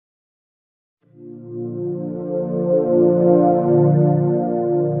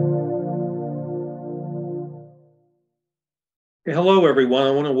Hello, everyone.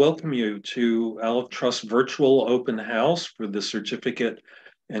 I want to welcome you to Alef Trust Virtual Open House for the Certificate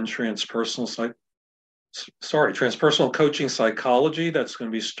in Transpersonal Coaching Psychology. That's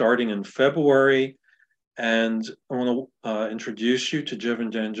going to be starting in February. And I want to introduce you to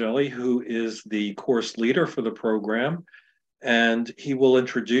Jevon Dangeli, who is the course leader for the program. And he will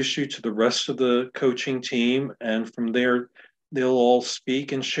introduce you to the rest of the coaching team. And from there, they'll all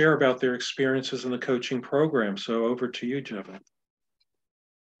speak and share about their experiences in the coaching program. So over to you, Jevon.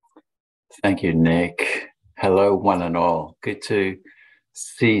 Thank you, Nick. Hello, one and all. Good to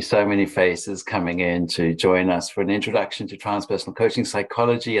see so many faces coming in to join us for an introduction to transpersonal coaching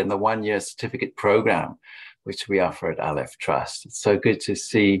psychology and the one-year certificate program, which we offer at Alef Trust. It's so good to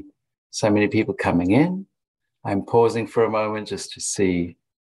see so many people coming in. I'm pausing for a moment just to see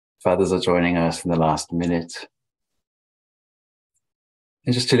if others are joining us in the last minute.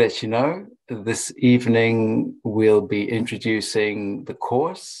 And just to let you know, this evening we'll be introducing the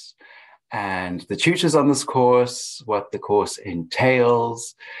course and the tutors on this course, what the course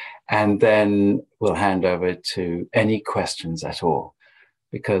entails, and then we'll hand over to any questions at all,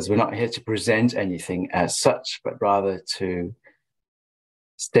 because we're not here to present anything as such, but rather to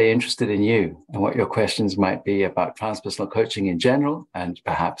stay interested in you and what your questions might be about transpersonal coaching in general, and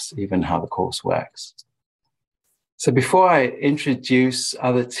perhaps even how the course works. So before I introduce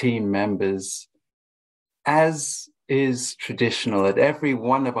other team members, as is traditional at every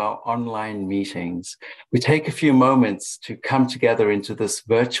one of our online meetings, we take a few moments to come together into this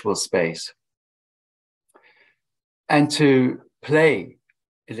virtual space and to play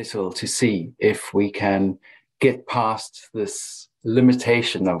a little to see if we can get past this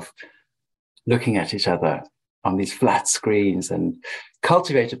limitation of looking at each other on these flat screens and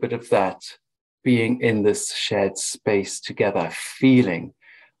cultivate a bit of that being in this shared space together feeling,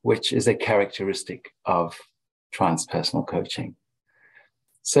 which is a characteristic of transpersonal coaching.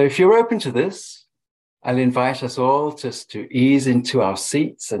 So if you're open to this, I'll invite us all just to ease into our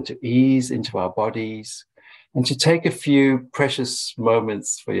seats and to ease into our bodies and to take a few precious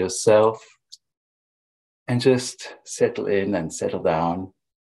moments for yourself and just settle in and settle down,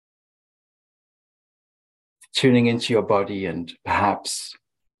 tuning into your body and perhaps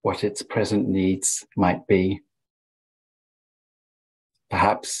what its present needs might be.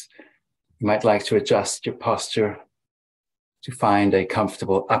 Perhaps you might like to adjust your posture to find a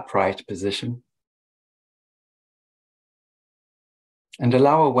comfortable upright position. And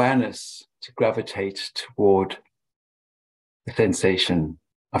allow awareness to gravitate toward the sensation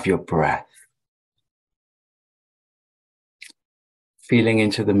of your breath. Feeling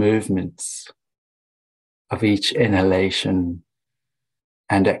into the movements of each inhalation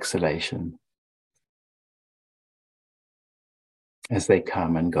and exhalation as they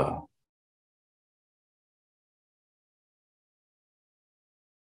come and go.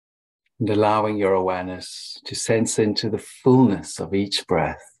 And allowing your awareness to sense into the fullness of each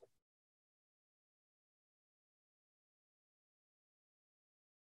breath.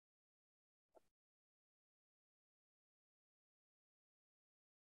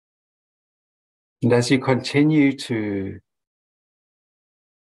 And as you continue to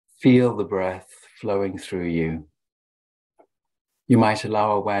feel the breath flowing through you, you might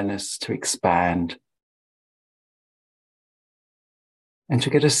allow awareness to expand and to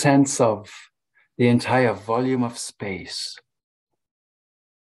get a sense of the entire volume of space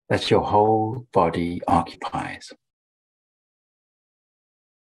that your whole body occupies.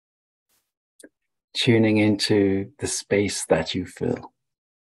 Tuning into the space that you fill.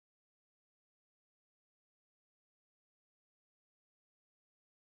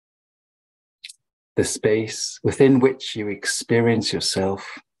 The space within which you experience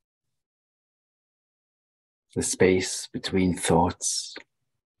yourself. The space between thoughts.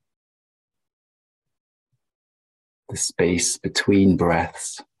 The space between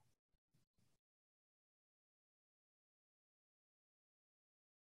breaths.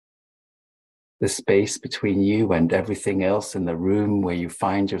 The space between you and everything else in the room where you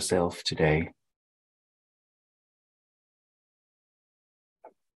find yourself today.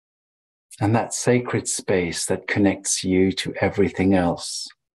 And that sacred space that connects you to everything else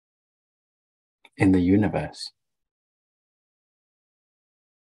in the universe.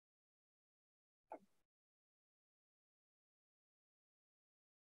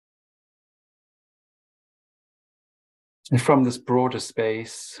 And from this broader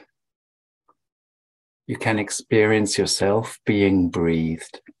space, you can experience yourself being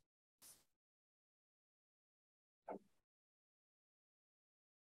breathed.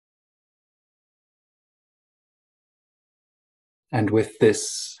 And with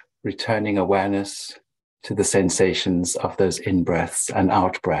this returning awareness to the sensations of those in-breaths and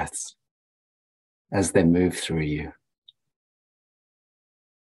out-breaths as they move through you.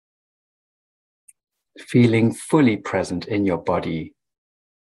 Feeling fully present in your body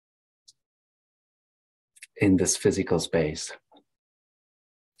in this physical space,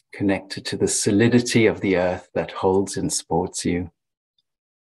 connected to the solidity of the earth that holds and supports you,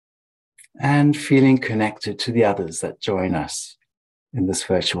 and feeling connected to the others that join us in this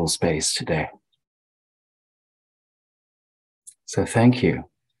virtual space today. So thank you.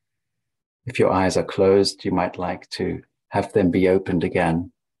 If your eyes are closed, you might like to have them be opened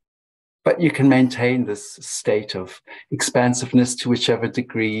again. But you can maintain this state of expansiveness to whichever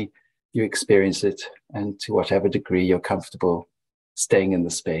degree you experience it and to whatever degree you're comfortable staying in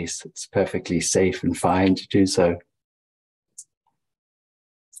the space. It's perfectly safe and fine to do so.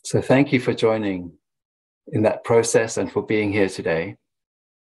 So thank you for joining in that process and for being here today.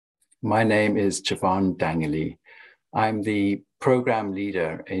 My name is Jevon Dangeli. I'm the program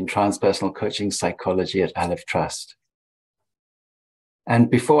leader in Transpersonal Coaching Psychology at Alef Trust.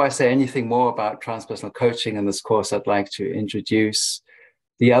 And before I say anything more about transpersonal coaching in this course, I'd like to introduce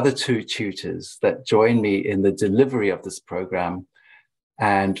the other two tutors that join me in the delivery of this program.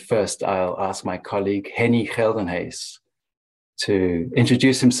 And first, I'll ask my colleague, Hennie Geldenhuys, to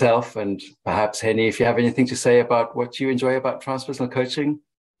introduce himself. And perhaps, Hennie, if you have anything to say about what you enjoy about transpersonal coaching,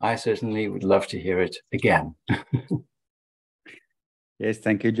 I certainly would love to hear it again. Yes,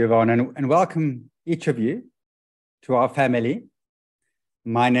 thank you, Jevon, and welcome each of you to our family.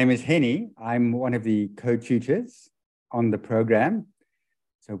 My name is Hennie. I'm one of the co-tutors on the program,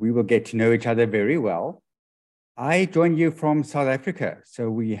 so we will get to know each other very well. I join you from South Africa, so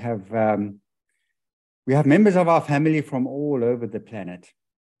we have members of our family from all over the planet.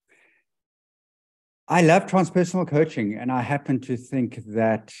 I love transpersonal coaching, and I happen to think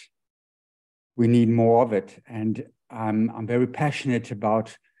that we need more of it. And I'm very passionate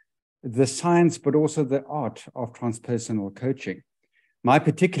about the science, but also the art of transpersonal coaching. My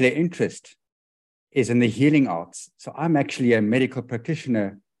particular interest is in the healing arts. So I'm actually a medical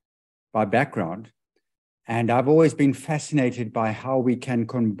practitioner by background, and I've always been fascinated by how we can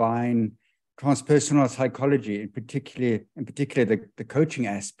combine transpersonal psychology, in particular the coaching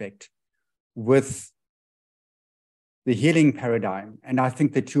aspect, with the healing paradigm. And I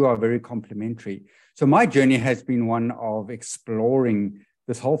think the two are very complementary. So my journey has been one of exploring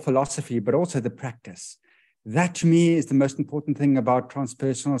this whole philosophy, but also the practice. That to me is the most important thing about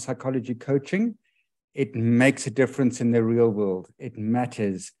transpersonal psychology coaching. It makes a difference in the real world. It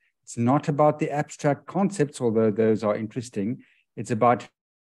matters. It's not about the abstract concepts, although those are interesting. It's about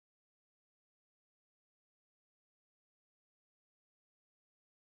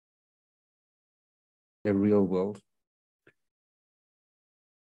the real world.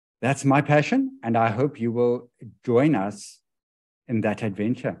 That's my passion, and I hope you will join us in that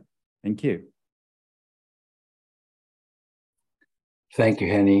adventure. Thank you. Thank you,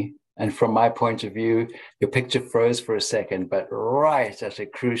 Hennie. And from my point of view, your picture froze for a second, but right at a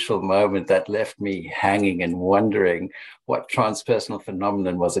crucial moment that left me hanging and wondering what transpersonal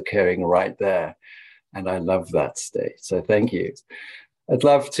phenomenon was occurring right there. And I love that state. So thank you. I'd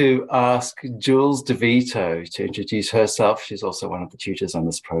love to ask Jules De Vitto to introduce herself. She's also one of the tutors on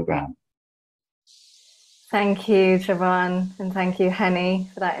this program. Thank you, Jevon, and thank you, Hennie,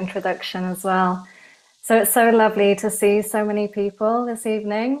 for that introduction as well. So it's so lovely to see so many people this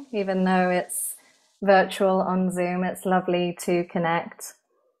evening, even though it's virtual on Zoom. It's lovely to connect.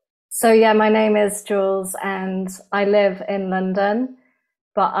 So yeah, my name is Jules and I live in London,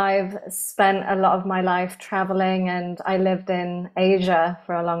 but I've spent a lot of my life traveling and I lived in Asia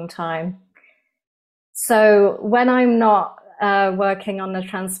for a long time. So when I'm not working on the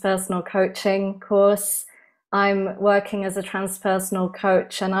transpersonal coaching course, I'm working as a transpersonal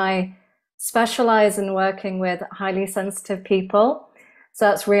coach, and I specialize in working with highly sensitive people. So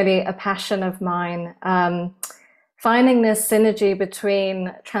that's really a passion of mine. Finding this synergy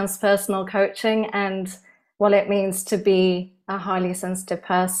between transpersonal coaching and what it means to be a highly sensitive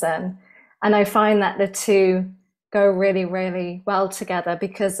person. And I find that the two go really, really well together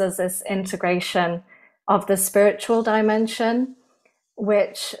because there's this integration of the spiritual dimension,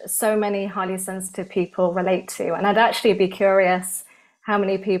 which so many highly sensitive people relate to. And I'd actually be curious how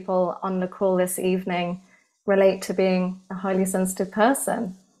many people on the call this evening relate to being a highly sensitive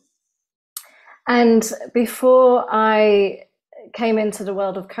person. And before I came into the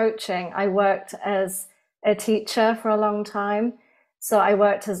world of coaching, I worked as a teacher for a long time. So I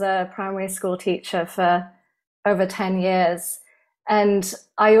worked as a primary school teacher for over 10 years. And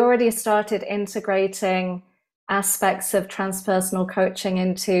I already started integrating aspects of transpersonal coaching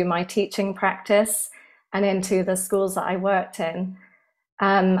into my teaching practice. and into the schools that I worked in.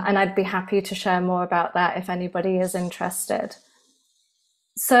 And I'd be happy to share more about that if anybody is interested.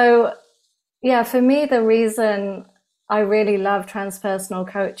 So yeah, for me, the reason I really love transpersonal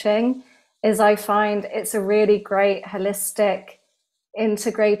coaching is I find it's a really great holistic,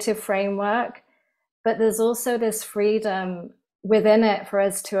 integrative framework, but there's also this freedom within it for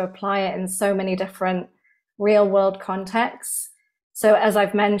us to apply it in so many different real world contexts. So as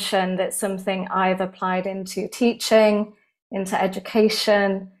I've mentioned, it's something I've applied into teaching, into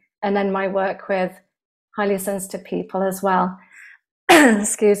education, and then my work with highly sensitive people as well.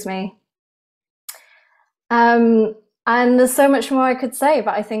 Excuse me. And there's so much more I could say,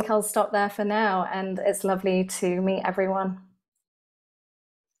 but I think I'll stop there for now. And it's lovely to meet everyone.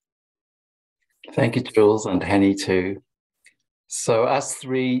 Thank you, Jules, and Hennie too. So us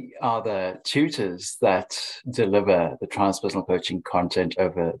three are the tutors that deliver the transpersonal coaching content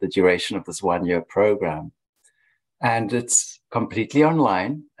over the duration of this one-year program. And it's completely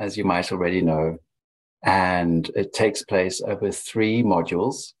online, as you might already know. And it takes place over 3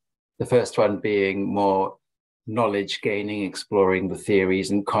 modules. The first one being more knowledge gaining, exploring the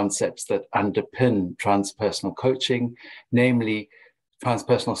theories and concepts that underpin transpersonal coaching, namely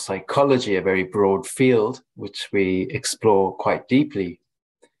transpersonal psychology, a very broad field, which we explore quite deeply.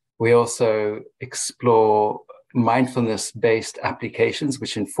 We also explore mindfulness-based applications,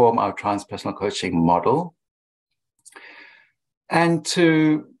 which inform our transpersonal coaching model. And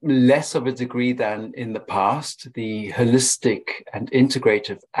to less of a degree than in the past, the holistic and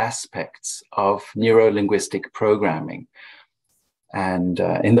integrative aspects of neuro-linguistic programming. And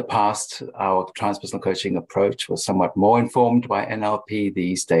in the past, our transpersonal coaching approach was somewhat more informed by NLP,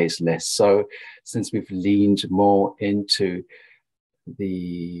 these days less so, since we've leaned more into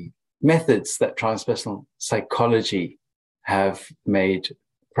the methods that transpersonal psychology have made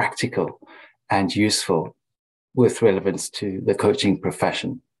practical and useful with relevance to the coaching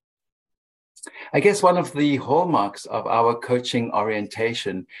profession. I guess one of the hallmarks of our coaching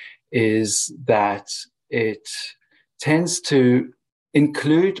orientation is that it tends to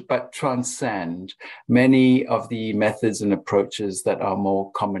include but transcend many of the methods and approaches that are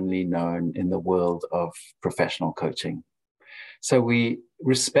more commonly known in the world of professional coaching. So we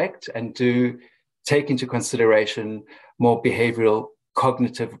respect and do take into consideration more behavioral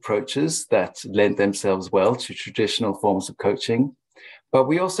cognitive approaches that lend themselves well to traditional forms of coaching. But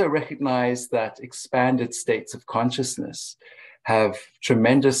we also recognize that expanded states of consciousness have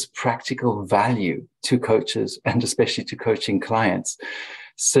tremendous practical value to coaches and especially to coaching clients,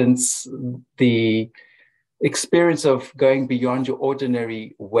 since the experience of going beyond your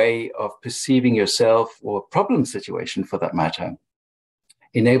ordinary way of perceiving yourself or problem situation for that matter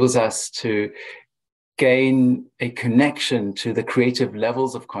enables us to gain a connection to the creative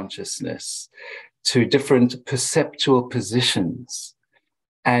levels of consciousness, to different perceptual positions,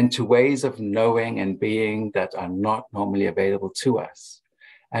 and to ways of knowing and being that are not normally available to us.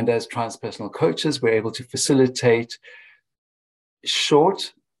 And as transpersonal coaches, we're able to facilitate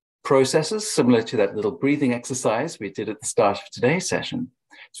short processes similar to that little breathing exercise we did at the start of today's session,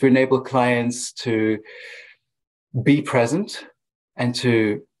 to enable clients to be present and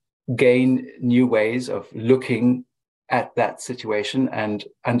to gain new ways of looking at that situation and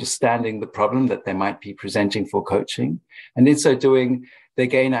understanding the problem that they might be presenting for coaching. And in so doing, they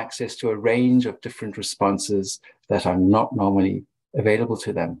gain access to a range of different responses that are not normally available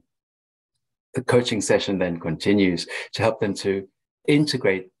to them. The coaching session then continues to help them to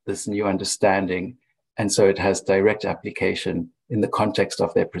integrate this new understanding, and so it has direct application in the context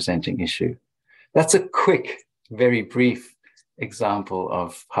of their presenting issue. That's a quick, very brief example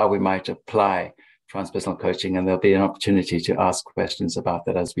of how we might apply transpersonal coaching, and there'll be an opportunity to ask questions about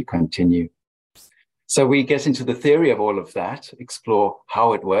that as we continue. So we get into the theory of all of that, explore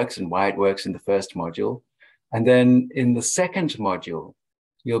how it works and why it works in the first module. And then in the second module,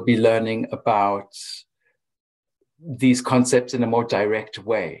 you'll be learning about these concepts in a more direct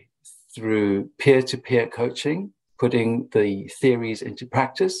way through peer-to-peer coaching, putting the theories into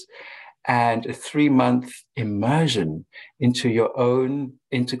practice, and a 3-month immersion into your own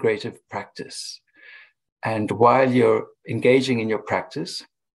integrative practice. And while you're engaging in your practice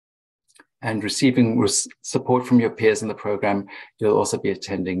and receiving support from your peers in the program, you'll also be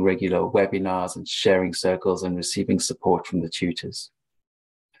attending regular webinars and sharing circles and receiving support from the tutors.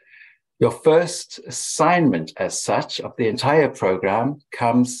 Your first assignment as such of the entire program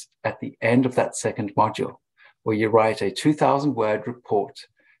comes at the end of that second module, where you write a 2,000-word report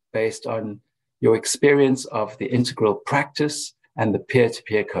based on your experience of the integral practice and the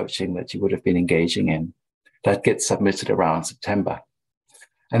peer-to-peer coaching that you would have been engaging in. That gets submitted around September.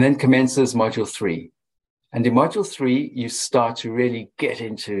 And then commences module 3, And in module 3, you start to really get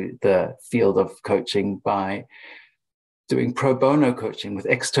into the field of coaching by doing pro bono coaching with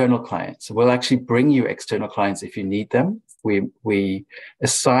external clients. So we'll actually bring you external clients if you need them. We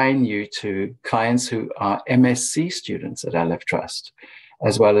assign you to clients who are MSc students at Alef Trust,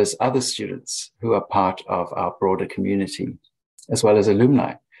 as well as other students who are part of our broader community, as well as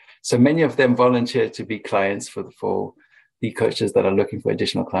alumni. So many of them volunteer to be clients for the coaches that are looking for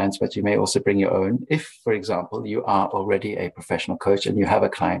additional clients, but you may also bring your own. If, for example, you are already a professional coach and you have a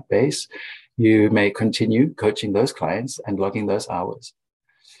client base, you may continue coaching those clients and logging those hours.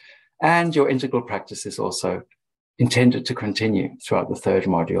 And your integral practice is also intended to continue throughout the 3rd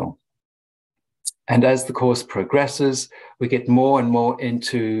module. And as the course progresses, we get more and more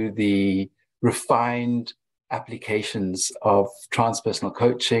into the refined applications of transpersonal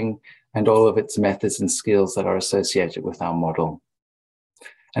coaching and all of its methods and skills that are associated with our model.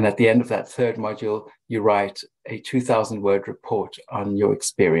 And at the end of that 3rd module, you write a 2,000-word report on your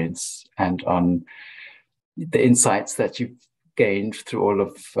experience and on the insights that you've gained through all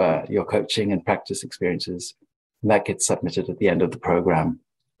of your coaching and practice experiences. And that gets submitted at the end of the program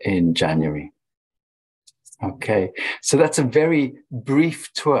in January. Okay, so that's a very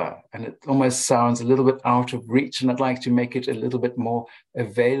brief tour, and it almost sounds a little bit out of reach, and I'd like to make it a little bit more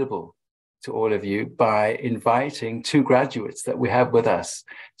available to all of you by inviting 2 graduates that we have with us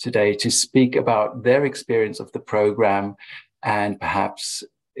today to speak about their experience of the program, and perhaps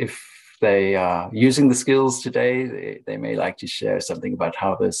if they are using the skills today, they may like to share something about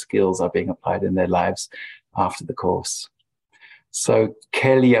how those skills are being applied in their lives after the course. So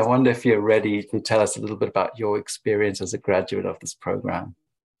Kelly, I wonder if you're ready to tell us a little bit about your experience as a graduate of this program.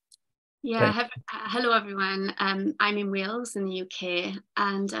 Yeah, hello everyone. I'm in Wales in the UK,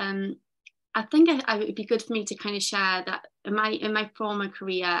 and I think it would be good for me to kind of share that in my former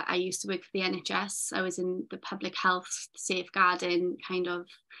career, I used to work for the NHS. I was in the public health safeguarding kind of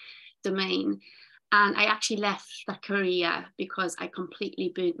domain, and I actually left that career because I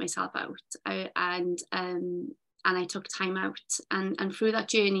completely burnt myself out, and I took time out, and through that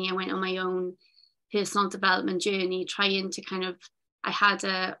journey I went on my own personal development journey, trying to kind of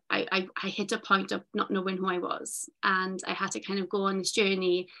I hit a point of not knowing who I was, and I had to kind of go on this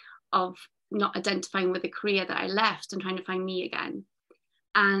journey of not identifying with the career that I left and trying to find me again.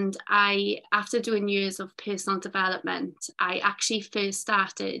 And after doing years of personal development, I actually first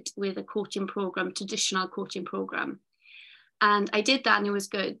started with a coaching program, traditional coaching program. And I did that and it was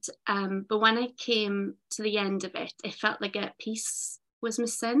good. But when I came to the end of it, it felt like a piece was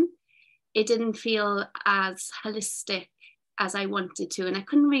missing. It didn't feel as holistic as I wanted to. And I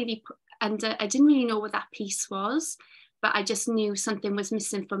couldn't really, I didn't really know what that piece was, but I just knew something was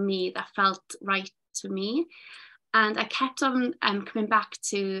missing for me that felt right to me. And I kept on coming back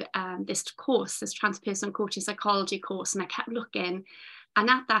to this course, this Transpersonal Coaching Psychology course, and I kept looking. And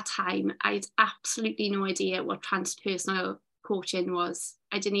at that time, I had absolutely no idea what transpersonal coaching was.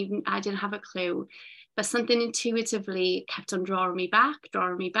 I didn't have a clue, but something intuitively kept on drawing me back.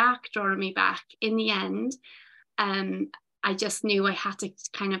 In the end, I just knew I had to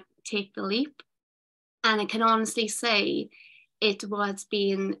kind of take the leap. And I can honestly say it was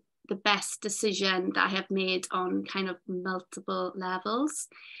being the best decision that I have made on kind of multiple levels.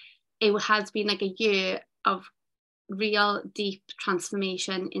 It has been like a year of real deep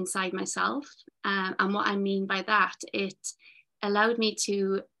transformation inside myself. And what I mean by that, it allowed me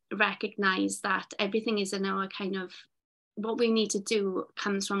to recognize that everything is in our kind of, what we need to do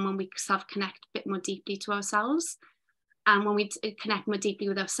comes from when we self-connect a bit more deeply to ourselves. And when we connect more deeply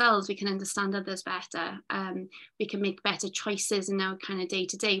with ourselves, we can understand others better. We can make better choices in our kind of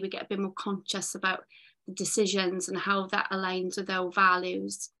day-to-day. We get a bit more conscious about the decisions and how that aligns with our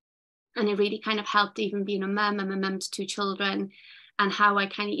values. And it really kind of helped even being a mum. I'm a mum to 2 children, and how I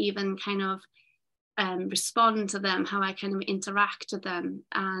kind of even kind of respond to them, how I kind of interact with them.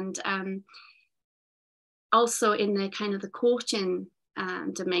 And also in the kind of the coaching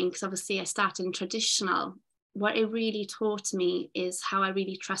domain, because obviously I started in traditional, what it really taught me is how I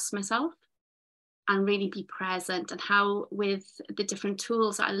really trust myself and really be present, and how with the different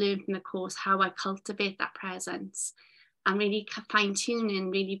tools that I learned from the course, how I cultivate that presence and really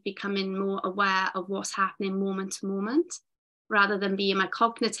fine-tuning, really becoming more aware of what's happening moment to moment, rather than being my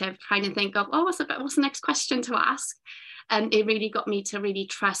cognitive trying to think of, oh, what's the next question to ask? And it really got me to really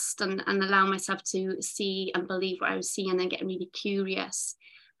trust and allow myself to see and believe what I was seeing, and get really curious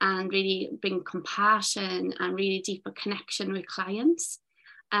and really bring compassion and really deeper connection with clients.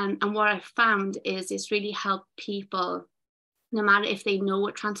 And what I found is it's really helped people, no matter if they know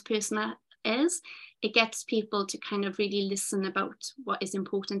what transpersonal is, it gets people to kind of really listen about what is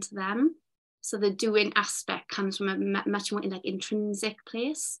important to them, So the doing aspect comes from a much more like intrinsic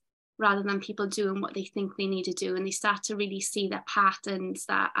place, rather than people doing what they think they need to do. And they start to really see the patterns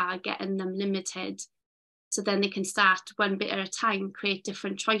that are getting them limited. So then they can start one bit at a time, create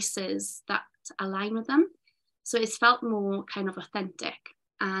different choices that align with them. So it's felt more kind of authentic.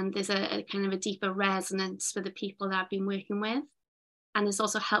 And there's a kind of a deeper resonance for the people that I've been working with. And it's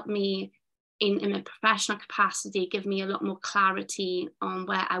also helped me in a professional capacity, give me a lot more clarity on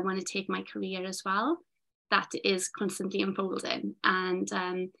where I want to take my career as well. That is constantly unfolding. And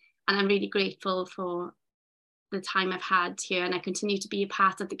I'm really grateful for the time I've had here. And I continue to be a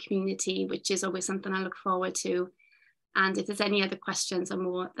part of the community, which is always something I look forward to. And if there's any other questions, I'm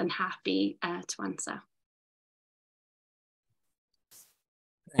more than happy to answer.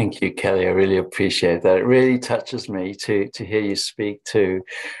 Thank you, Kelly. I really appreciate that. It really touches me to hear you speak to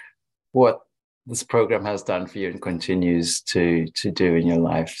what this program has done for you and continues to do in your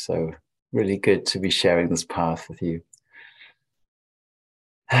life. So really good to be sharing this path with you.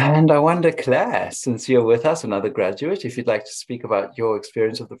 And I wonder, Claire, since you're with us, another graduate, if you'd like to speak about your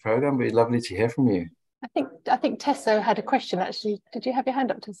experience of the program, it'd be lovely to hear from you. I think Tessa had a question, actually. Did you have your hand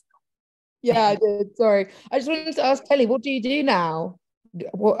up, Tessa? Yeah, I did. Sorry. I just wanted to ask Kelly, what do you do now?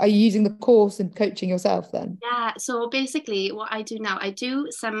 What are you using the course and coaching yourself then? Yeah, so basically what I do now, I do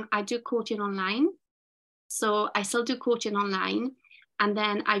coaching online. So I still do coaching online, and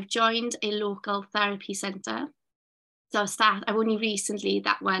then I've joined a local therapy centre. So I've only recently,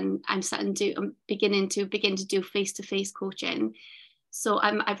 that one I'm beginning to do face-to-face coaching. So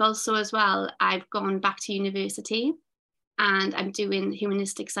I've also as well, I've gone back to university and I'm doing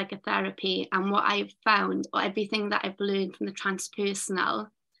humanistic psychotherapy. And what I've found, or everything that I've learned from the transpersonal,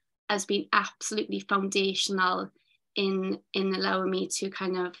 has been absolutely foundational in allowing me to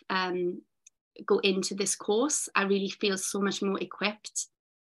kind of go into this course. I really feel so much more equipped,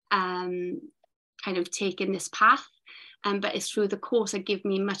 kind of taking this path. But it's through the course that give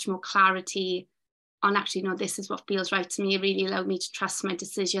me much more clarity on actually, no, this is what feels right to me. It really allowed me to trust my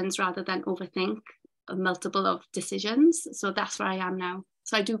decisions rather than overthink a multiple of decisions. So that's where I am now.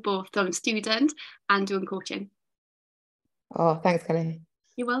 So I do both. So I'm a student and doing coaching. Oh, thanks, Kelly.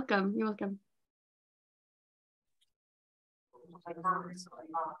 You're welcome. You're welcome.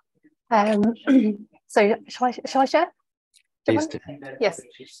 So shall I share? Please do. Yes.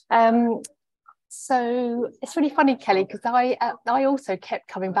 So it's really funny, Kelly, because I also kept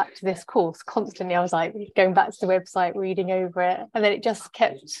coming back to this course constantly. I was like going back to the website, reading over it, and then it just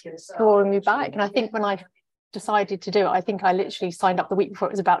kept drawing me back. And I think when I decided to do it, I think I literally signed up the week before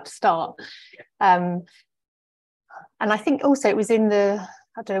it was about to start. And I think also it was in the,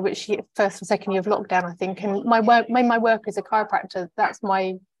 I don't know which year, first or second year of lockdown, I think. And my work as a chiropractor, that's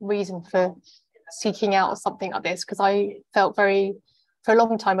my reason for seeking out something like this, because I felt for a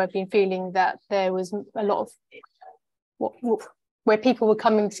long time, I've been feeling that there was a lot of where people were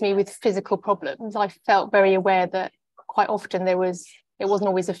coming to me with physical problems. I felt very aware that quite often it wasn't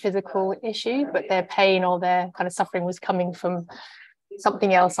always a physical issue, but their pain or their kind of suffering was coming from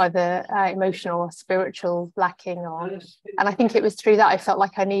something else, either emotional or spiritual lacking. And I think it was through that I felt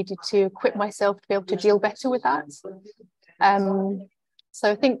like I needed to equip myself to be able to deal better with that. So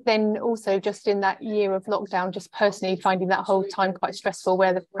I think then also just in that year of lockdown, just personally finding that whole time quite stressful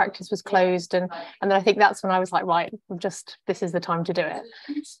where the practice was closed. And then I think that's when I was like, right, this is the time to do it.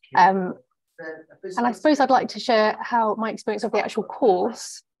 And I suppose I'd like to share how my experience of the actual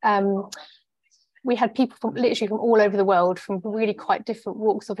course. We had people literally from all over the world, from really quite different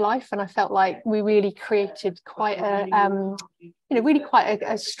walks of life. And I felt like we really created quite a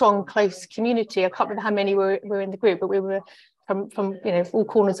strong, close community. I can't remember how many were in the group, but we were from all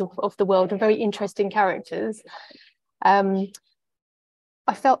corners of the world, and very interesting characters. I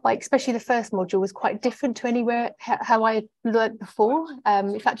felt like especially the first module was quite different to anywhere how I had learned before.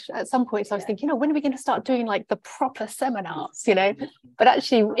 In fact, at some points I was thinking, when are we going to start doing like the proper seminars, but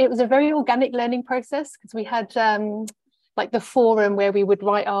actually it was a very organic learning process, because we had like the forum where we would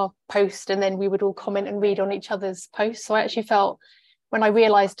write our post and then we would all comment and read on each other's posts. So I actually felt, when I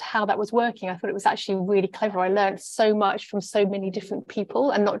realized how that was working, I thought it was actually really clever. I learned so much from so many different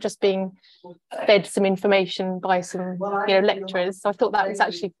people and not just being fed some information by some lecturers. So I thought that was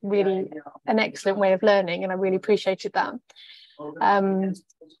actually really an excellent way of learning, and I really appreciated that.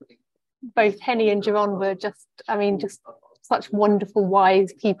 Both Hennie and Jevon were just such wonderful,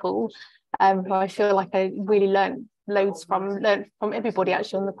 wise people who I feel like I really learned from everybody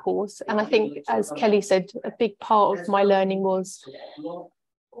actually on the course. And I think, as Kelly said, a big part of my learning was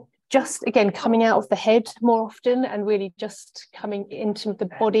just, again, coming out of the head more often and really just coming into the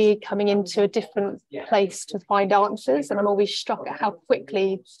body, coming into a different place to find answers. And I'm always struck at how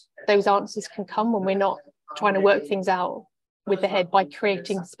quickly those answers can come when we're not trying to work things out with the head, by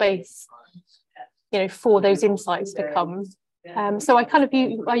creating space, you know, for those insights to come. So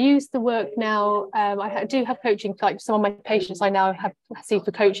I use the work now. I do have coaching, like some of my patients I now see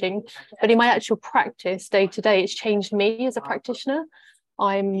for coaching, but in my actual practice day to day, it's changed me as a practitioner.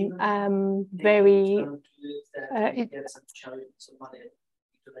 I'm very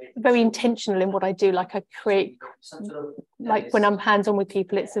intentional in what I do. Like I create, like when I'm hands-on with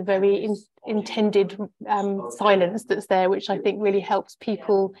people, it's a very intended silence that's there, which I think really helps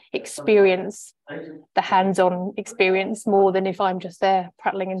people experience the hands-on experience more than if I'm just there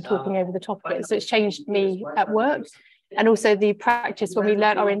prattling and talking over the top of it. So it's changed me at work. And also the practice, when we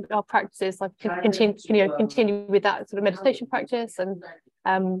learn our practices, like continue with that sort of meditation practice, and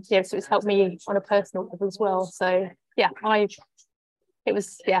so it's helped me on a personal level as well. So yeah, it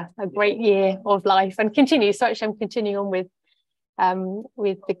was a great year of life, and continue. So actually, I'm continuing on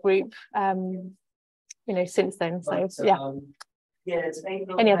with the group, since then. So yeah.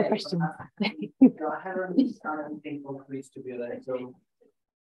 Any other questions?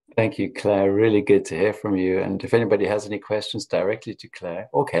 Thank you, Claire. Really good to hear from you. And if anybody has any questions directly to Claire,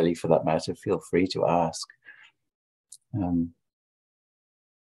 or Kelly for that matter, feel free to ask.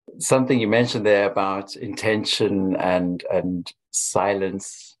 Something you mentioned there about intention and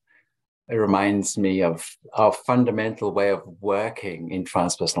silence, it reminds me of our fundamental way of working in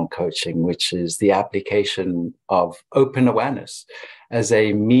transpersonal coaching, which is the application of open awareness as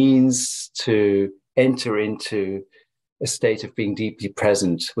a means to enter into a state of being deeply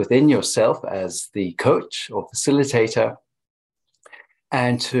present within yourself as the coach or facilitator,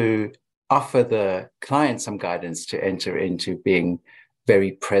 and to offer the client some guidance to enter into being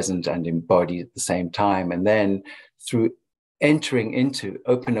very present and embodied at the same time. And then through entering into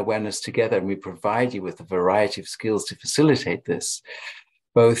open awareness together, and we provide you with a variety of skills to facilitate this,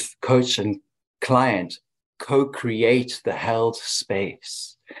 both coach and client co-create the held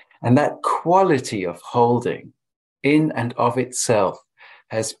space. And that quality of holding in and of itself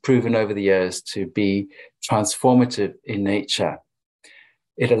has proven over the years to be transformative in nature.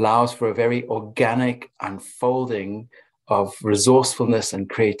 It allows for a very organic unfolding of resourcefulness and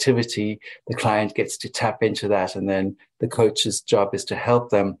creativity. The client gets to tap into that, and then the coach's job is to help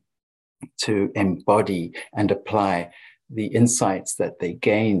them to embody and apply the insights that they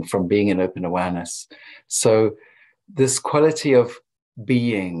gain from being in open awareness. So this quality of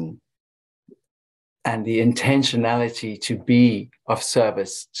being and the intentionality to be of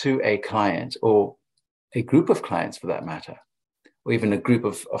service to a client, or a group of clients for that matter, or even a group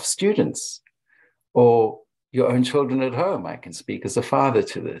of students, or your own children at home. I can speak as a father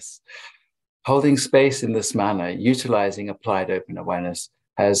to this. Holding space in this manner, utilizing applied open awareness,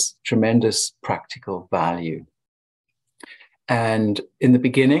 has tremendous practical value. And in the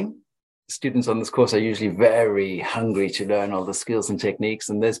beginning, students on this course are usually very hungry to learn all the skills and techniques,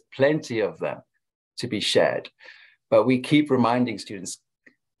 and there's plenty of them to be shared. But we keep reminding students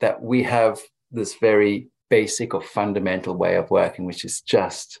that we have this very basic or fundamental way of working, which is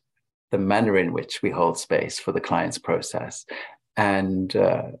just the manner in which we hold space for the client's process. And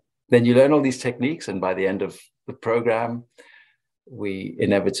then you learn all these techniques, and by the end of the program, we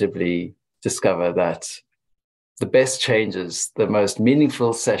inevitably discover that the best changes, the most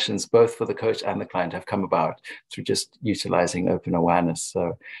meaningful sessions, both for the coach and the client, have come about through just utilizing open awareness.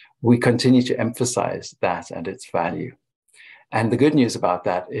 So we continue to emphasize that and its value. And the good news about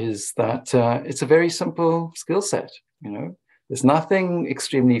that is that it's a very simple skill set. There's nothing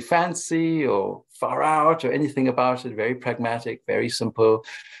extremely fancy or far out or anything about it. Very pragmatic, very simple.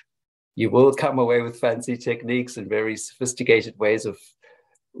 You will come away with fancy techniques and very sophisticated ways of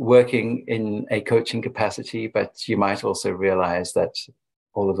working in a coaching capacity, but you might also realize that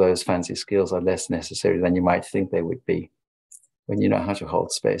all of those fancy skills are less necessary than you might think they would be when you know how to hold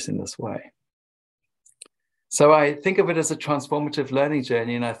space in this way. So I think of it as a transformative learning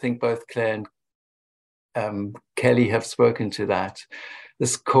journey, and I think both Claire and Kelly have spoken to that.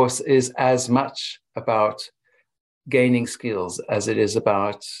 This course is as much about gaining skills as it is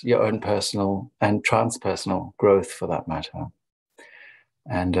about your own personal and transpersonal growth, for that matter.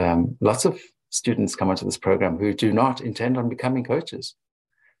 And lots of students come onto this program who do not intend on becoming coaches.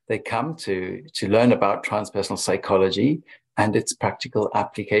 They come to learn about transpersonal psychology and its practical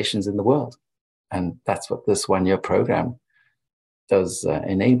applications in the world. And that's what this one-year program does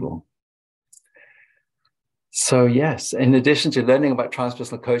enable. So yes, in addition to learning about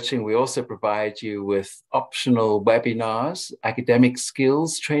transpersonal coaching, we also provide you with optional webinars, academic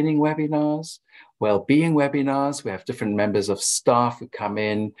skills training webinars, well-being webinars. We have different members of staff who come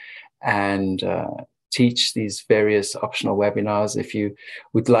in and teach these various optional webinars. If you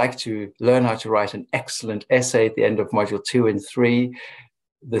would like to learn how to write an excellent essay at the end of module 2 and 3,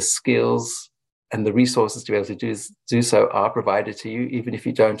 the skills and the resources to be able to do so are provided to you, even if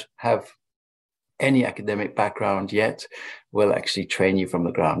you don't have any academic background yet. We'll actually train you from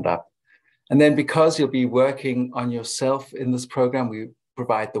the ground up. And then because you'll be working on yourself in this program, we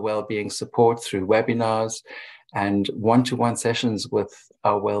provide the well-being support through webinars, and one-to-one sessions with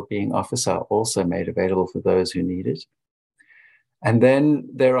our well-being officer are also made available for those who need it. And then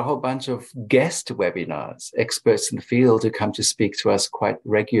there are a whole bunch of guest webinars, experts in the field who come to speak to us quite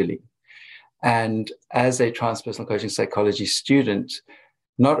regularly. And as a transpersonal coaching psychology student,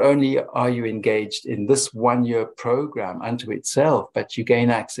 not only are you engaged in this one-year program unto itself, but you gain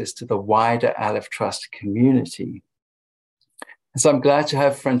access to the wider Alef Trust community. And so I'm glad to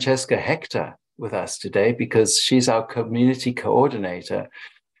have Francesca Hector with us today, because she's our community coordinator.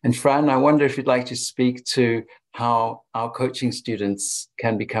 And Fran, I wonder if you'd like to speak to how our coaching students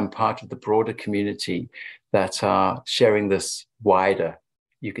can become part of the broader community that are sharing this wider,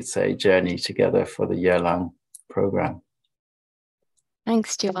 you could say, journey together for the year-long program.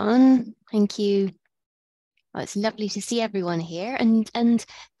 Thanks, Jevon. Thank you. Well, it's lovely to see everyone here. And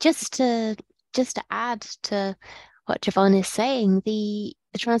just to add to what Jevon is saying, the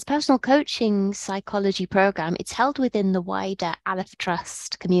Transpersonal Coaching Psychology program, it's held within the wider Alef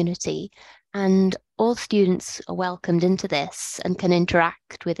Trust community, and all students are welcomed into this and can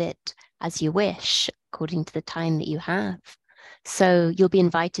interact with it as you wish, according to the time that you have. So you'll be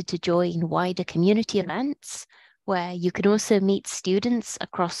invited to join wider community events, where you can also meet students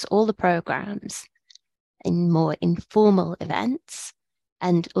across all the programs in more informal events,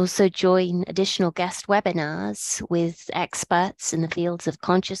 and also join additional guest webinars with experts in the fields of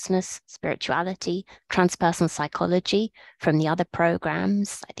consciousness, spirituality, transpersonal psychology from the other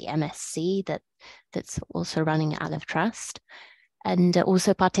programs like the MSc that's also running at Alef Trust, and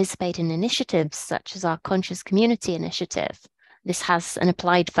also participate in initiatives such as our Conscious Community Initiative. This has an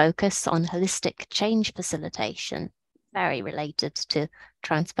applied focus on holistic change facilitation, very related to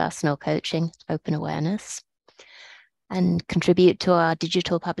transpersonal coaching, open awareness, and contribute to our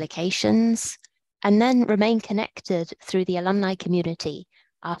digital publications, and then remain connected through the alumni community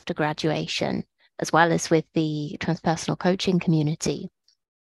after graduation, as well as with the transpersonal coaching community.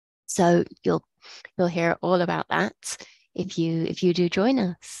 So you'll hear all about that if you do join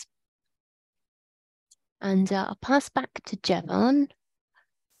us. And I'll pass back to Jevon.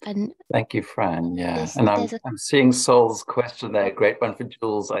 And thank you, Fran. Yeah, and I'm seeing Sol's question there. Great one for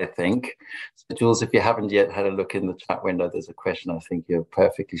Jules, I think. So Jules, if you haven't yet had a look in the chat window, there's a question I think you're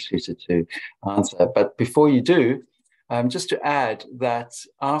perfectly suited to answer. But before you do, just to add that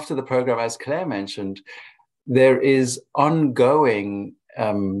after the program, as Claire mentioned, there is ongoing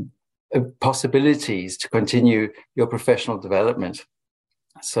possibilities to continue your professional development.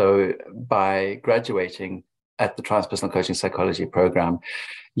 So by graduating at the Transpersonal Coaching Psychology program,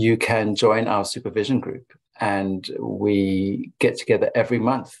 you can join our supervision group, and we get together every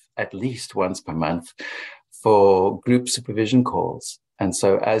month, at least once per month, for group supervision calls. And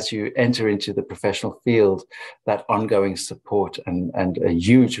so as you enter into the professional field, that ongoing support and a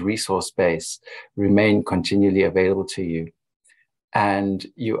huge resource base remain continually available to you. And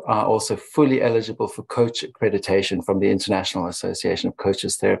you are also fully eligible for coach accreditation from the International Association of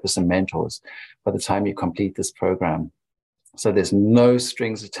Coaches, Therapists, and Mentors by the time you complete this program. So there's no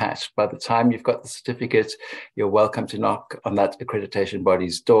strings attached. By the time you've got the certificate, you're welcome to knock on that accreditation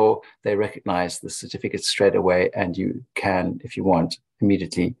body's door. They recognize the certificate straight away, and you can, if you want,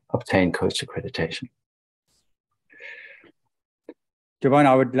 immediately obtain coach accreditation. Jevon,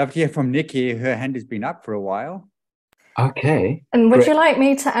 I would love to hear from Nikki. Her hand has been up for a while. Okay. And would great. you like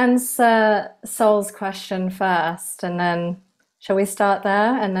me to answer Sol's question first, and then shall we start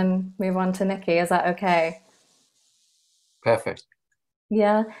there and then move on to Nikki? Is that okay? Perfect.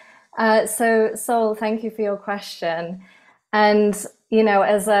 Yeah. So Sol, thank you for your question. And, you know,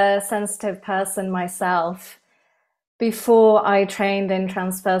 as a sensitive person myself, before I trained in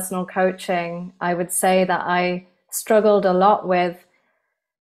transpersonal coaching, I would say that I struggled a lot with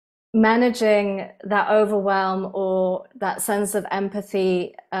managing that overwhelm or that sense of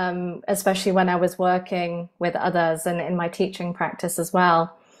empathy, especially when I was working with others and in my teaching practice as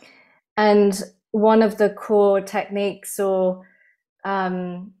well. And one of the core techniques or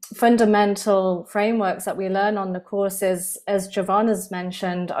fundamental frameworks that we learn on the course is, as Jevon has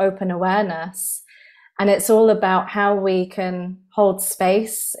mentioned, open awareness. And it's all about how we can hold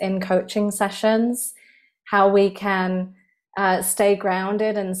space in coaching sessions, how we can stay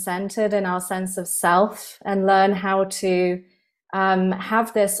grounded and centered in our sense of self, and learn how to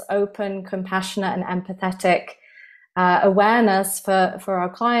have this open, compassionate, and empathetic awareness for our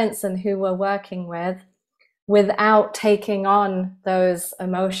clients and who we're working with, without taking on those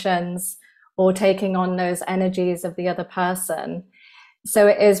emotions or taking on those energies of the other person. So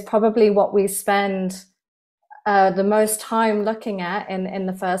it is probably what we spend the most time looking at in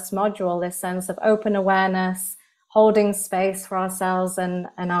the first module, this sense of open awareness, holding space for ourselves and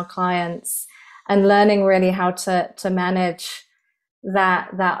our clients, and learning really how to manage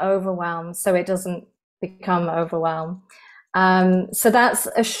that overwhelm so it doesn't become overwhelm. So that's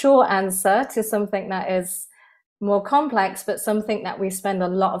a short answer to something that is more complex, but something that we spend a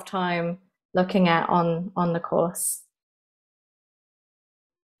lot of time looking at on the course.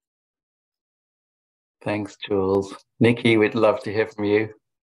 Thanks, Jules. Nikki, we'd love to hear from you.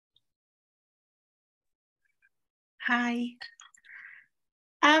 Hi.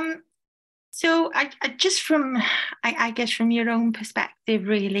 So I just I guess from your own perspective,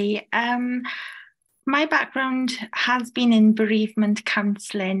 really, my background has been in bereavement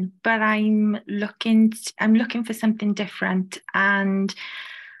counselling, but I'm looking for something different, and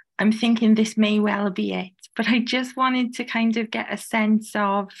I'm thinking this may well be it. But I just wanted to kind of get a sense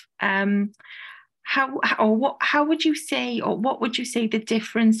of how would you say, or what would you say the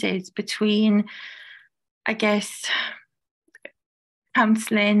difference is between, I guess,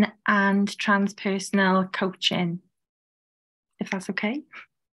 counselling and transpersonal coaching, if that's okay?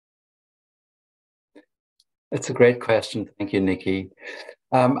 It's a great question. Thank you, Nikki.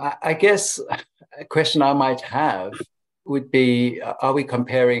 I guess a question I might have would be, are we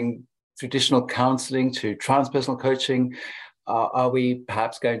comparing traditional counseling to transpersonal coaching? Are we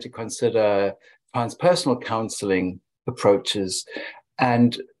perhaps going to consider transpersonal counseling approaches?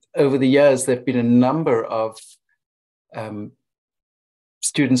 And over the years, there have been a number of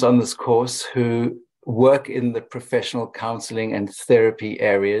students on this course who work in the professional counseling and therapy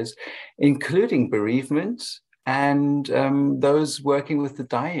areas, including bereavement and those working with the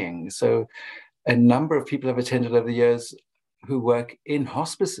dying. So a number of people have attended over the years who work in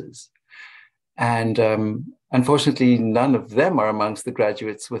hospices. And unfortunately, none of them are amongst the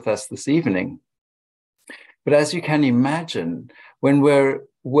graduates with us this evening. But as you can imagine, when we're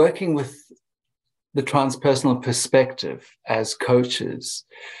working with the transpersonal perspective as coaches,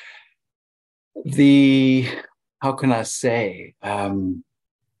 how can I say,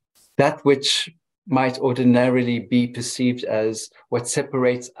 that which might ordinarily be perceived as what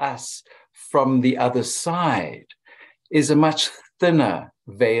separates us from the other side is a much thinner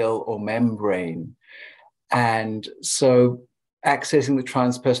veil or membrane. And so accessing the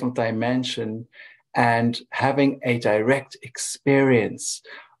transpersonal dimension and having a direct experience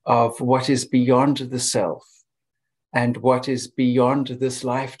of what is beyond the self and what is beyond this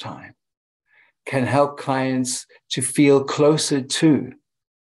lifetime can help clients to feel closer to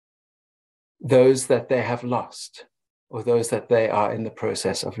those that they have lost or those that they are in the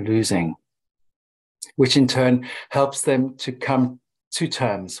process of losing, which in turn helps them to come to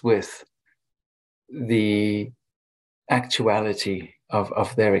terms with the actuality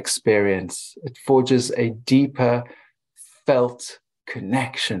of their experience. It forges a deeper felt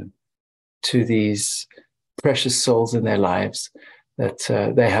connection to these precious souls in their lives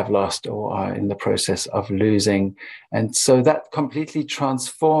that they have lost or are in the process of losing. And so that completely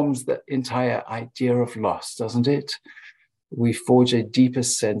transforms the entire idea of loss, doesn't it? We forge a deeper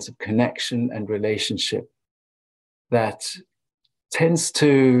sense of connection and relationship that tends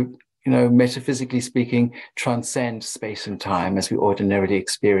to, metaphysically speaking, transcend space and time as we ordinarily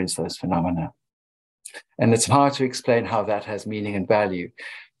experience those phenomena. And it's hard to explain how that has meaning and value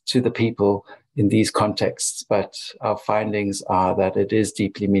to the people in these contexts, but our findings are that it is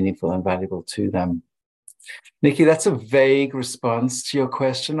deeply meaningful and valuable to them. Nikki, that's a vague response to your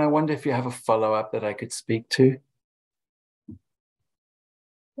question. I wonder if you have a follow-up that I could speak to,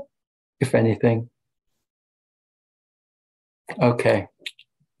 if anything. Okay,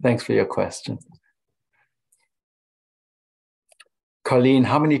 thanks for your question. Colleen,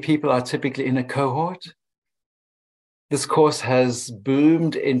 how many people are typically in a cohort? This course has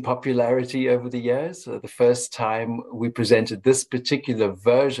boomed in popularity over the years. The first time we presented this particular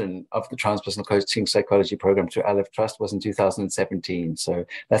version of the Transpersonal Coaching Psychology program to Alef Trust was in 2017. So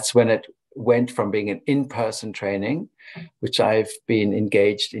that's when it went from being an in-person training, which I've been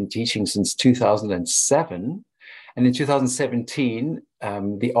engaged in teaching since 2007. And in 2017,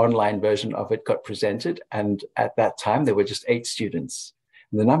 the online version of it got presented. And at that time, there were just 8 students.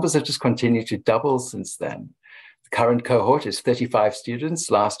 And the numbers have just continued to double since then. The current cohort is 35 students.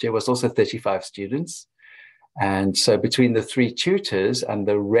 Last year was also 35 students. And so between the 3 tutors and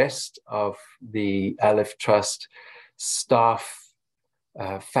the rest of the Alef Trust staff,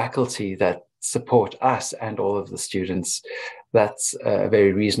 faculty that support us and all of the students, that's a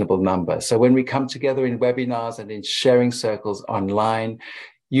very reasonable number. So when we come together in webinars and in sharing circles online,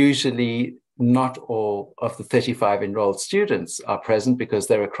 usually not all of the 35 enrolled students are present because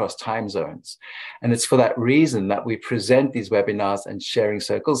they're across time zones. And it's for that reason that we present these webinars and sharing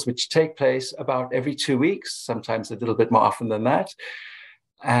circles, which take place about every 2 weeks, sometimes a little bit more often than that,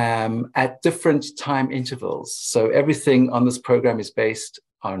 at different time intervals. So everything on this program is based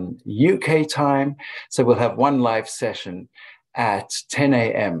on UK time. So we'll have one live session at 10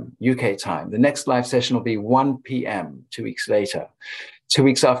 a.m. UK time. The next live session will be 1 p.m. 2 weeks later. 2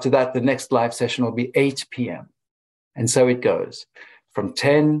 weeks after that, the next live session will be 8 p.m. And so it goes from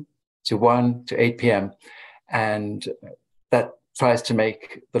 10 to 1 to 8 p.m. And that tries to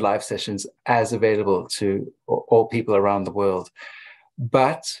make the live sessions as available to all people around the world.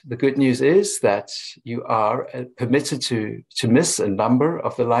 But the good news is that you are permitted to miss a number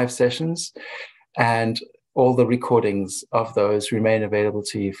of the live sessions, and all the recordings of those remain available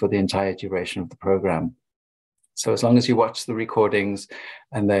to you for the entire duration of the program. So as long as you watch the recordings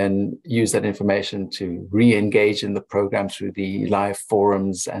and then use that information to re-engage in the program through the live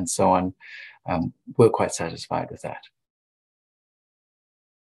forums and so on, we're quite satisfied with that.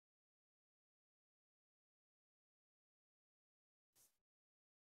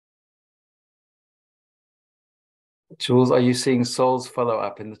 Jules, are you seeing Saul's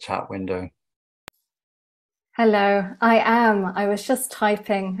follow-up in the chat window? Hello, I am. I was just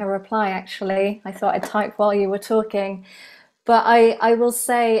typing a reply, actually. I thought I'd type while you were talking. But I will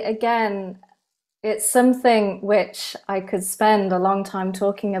say again, it's something which I could spend a long time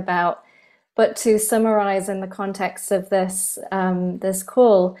talking about. But to summarize in the context of this, this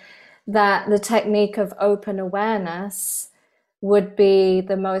call, that the technique of open awareness would be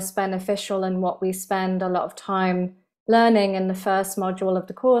the most beneficial and what we spend a lot of time learning in the first module of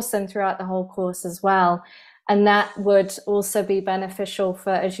the course and throughout the whole course as well. And that would also be beneficial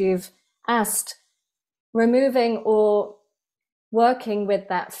for, as you've asked, removing or working with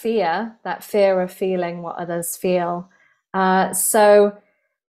that fear of feeling what others feel. So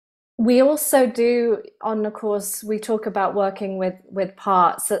we also do, on the course, we talk about working with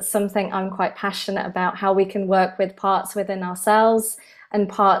parts. That's something I'm quite passionate about, how we can work with parts within ourselves and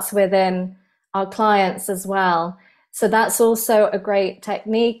parts within our clients as well. So that's also a great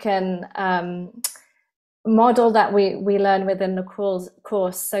technique and model that we learn within the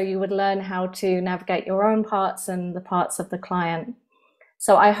course. So you would learn how to navigate your own parts and the parts of the client.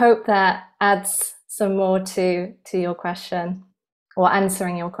 So I hope that adds some more to your question, or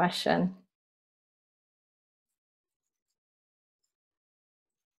answering your question.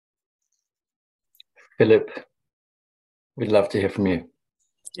 Philip, we'd love to hear from you.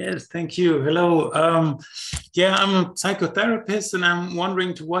 Yes, thank you. Hello. Yeah, I'm a psychotherapist, and I'm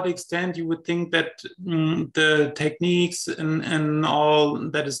wondering to what extent you would think that the techniques and all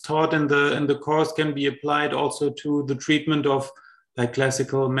that is taught in the course can be applied also to the treatment of like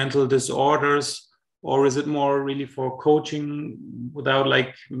classical mental disorders, or is it more really for coaching without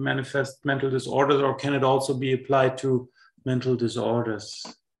like manifest mental disorders, or can it also be applied to mental disorders?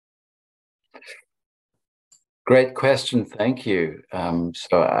 Great question, thank you.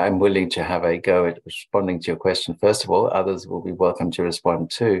 So I'm willing to have a go at responding to your question. First of all, others will be welcome to respond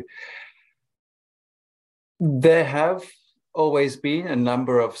too. There have always been a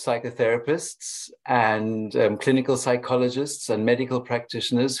number of psychotherapists and clinical psychologists and medical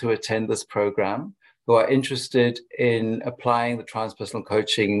practitioners who attend this program, who are interested in applying the transpersonal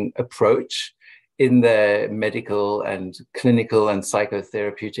coaching approach in their medical and clinical and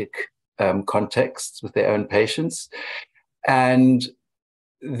psychotherapeutic contexts with their own patients. And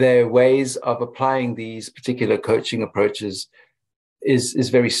their ways of applying these particular coaching approaches is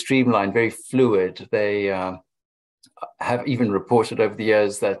very streamlined, very fluid. They have even reported over the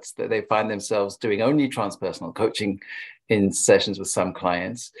years that they find themselves doing only transpersonal coaching in sessions with some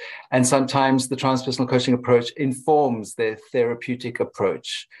clients. And sometimes the transpersonal coaching approach informs their therapeutic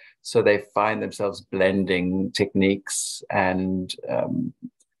approach. So they find themselves blending techniques and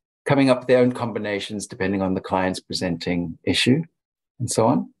coming up with their own combinations depending on the client's presenting issue and so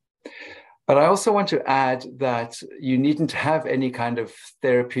on. But I also want to add that you needn't have any kind of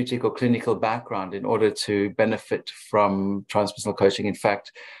therapeutic or clinical background in order to benefit from transpersonal coaching. In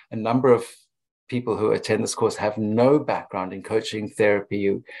fact, a number of people who attend this course have no background in coaching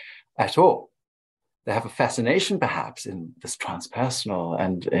therapy at all. they have a fascination perhaps in this transpersonal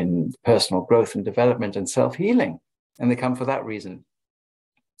and in personal growth and development and self-healing, and they come for that reason.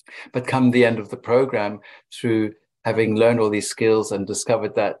 But come the end of the program, through having learned all these skills and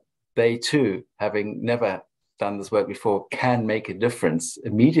discovered that they too, having never done this work before, can make a difference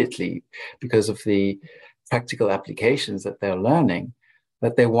immediately because of the practical applications that they're learning,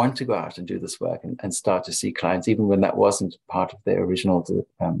 that they want to go out and do this work and start to see clients, even when that wasn't part of their original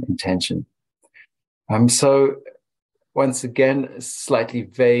intention. So once again, a slightly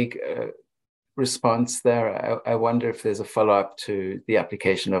vague response there. I wonder if there's a follow-up to the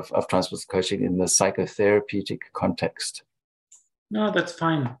application of transpersonal coaching in the psychotherapeutic context. No, that's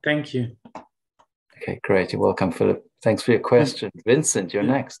fine. Thank you. Okay, great. You're welcome, Philip. Thanks for your question. Vincent, you're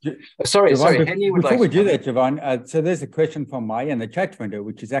next. Sorry, Hennie would like to... Before we do that, Jevon, so there's a question from Maya in the chat window,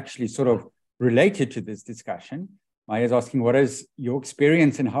 which is actually sort of related to this discussion. Maya is asking, what is your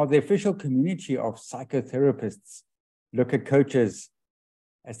experience and how the official community of psychotherapists look at coaches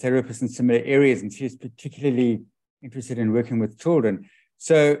as therapists in similar areas? And she is particularly interested in working with children.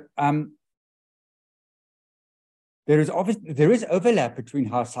 So there is overlap between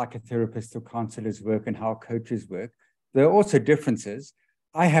how psychotherapists or counselors work and how coaches work. There are also differences.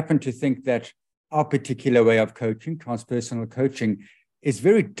 I happen to think that our particular way of coaching, transpersonal coaching, is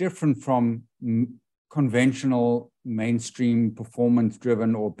very different from conventional, mainstream,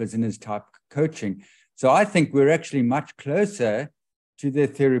 performance-driven or business-type coaching. So I think we're actually much closer to the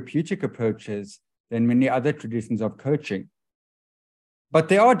therapeutic approaches than many other traditions of coaching. But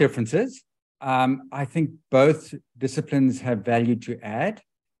there are differences. I think both disciplines have value to add,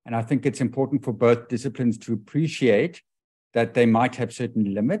 and I think it's important for both disciplines to appreciate that they might have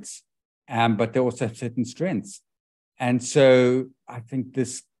certain limits, but they also have certain strengths. And so I think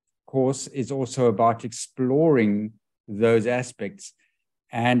this course is also about exploring those aspects.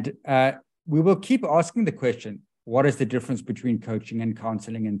 And we will keep asking the question, what is the difference between coaching and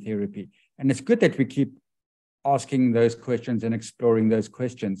counseling and therapy? And it's good that we keep asking those questions and exploring those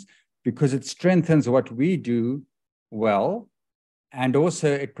questions, because it strengthens what we do well, and also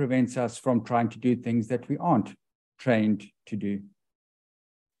it prevents us from trying to do things that we aren't trained to do.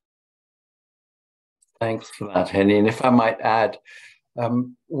 Thanks for that, Hennie. And if I might add,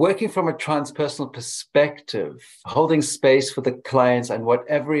 working from a transpersonal perspective, holding space for the clients and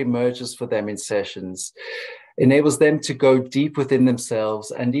whatever emerges for them in sessions enables them to go deep within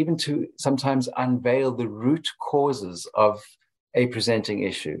themselves and even to sometimes unveil the root causes of a presenting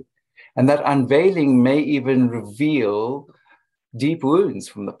issue. And that unveiling may even reveal deep wounds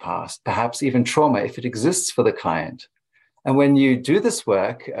from the past, perhaps even trauma if it exists for the client. And when you do this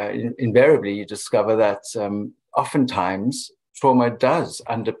work, invariably you discover that oftentimes trauma does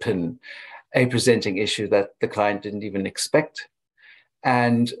underpin a presenting issue that the client didn't even expect.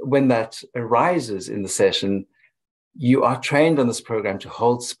 And when that arises in the session, you are trained on this program to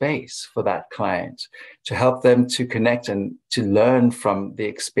hold space for that client, to help them to connect and to learn from the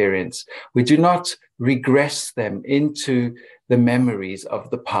experience. We do not regress them into the memories of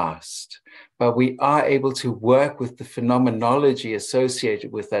the past, but we are able to work with the phenomenology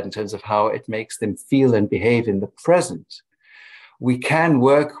associated with that in terms of how it makes them feel and behave in the present. We can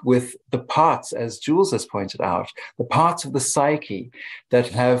work with the parts, as Jules has pointed out, the parts of the psyche that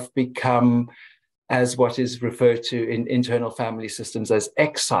have become, as what is referred to in internal family systems as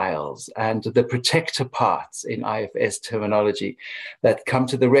exiles, and the protector parts in IFS terminology that come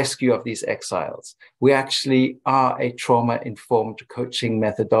to the rescue of these exiles. We actually are a trauma-informed coaching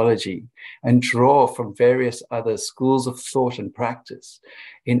methodology and draw from various other schools of thought and practice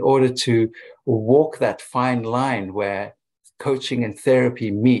in order to walk that fine line where coaching and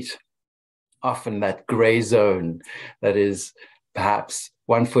therapy meet, often that gray zone that is perhaps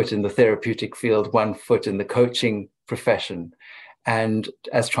 1 foot in the therapeutic field, 1 foot in the coaching profession. And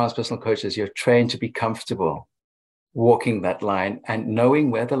as transpersonal coaches, you're trained to be comfortable walking that line and knowing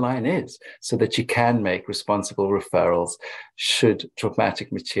where the line is so that you can make responsible referrals should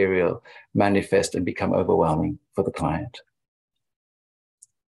traumatic material manifest and become overwhelming for the client.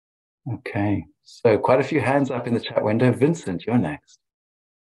 Okay, so quite a few hands up in the chat window. Vincent, you're next.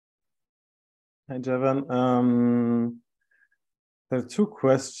 Hi, Jevon. There are two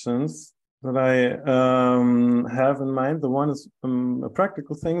questions that I have in mind. The one is a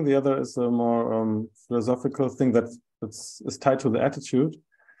practical thing. The other is a more philosophical thing that is tied to the attitude.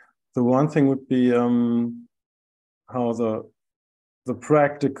 The one thing would be how the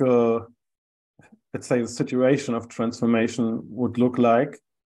practical, let's say, the situation of transformation would look like.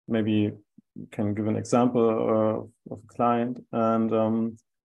 Maybe you can give an example of a client. And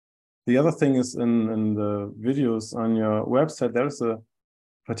the other thing is in the videos on your website, there's a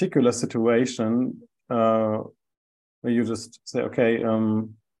particular situation where you just say, okay,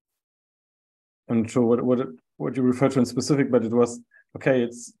 I'm not sure what you refer to in specific, but it was, okay,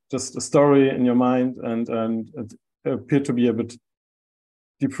 it's just a story in your mind, and it appeared to be a bit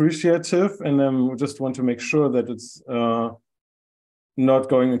depreciative, and we just want to make sure that it's not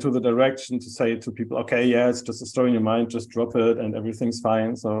going into the direction to say to people, okay, yeah, it's just a story in your mind, just drop it and everything's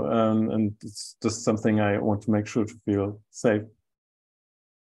fine. So, and it's just something I want to make sure to feel safe.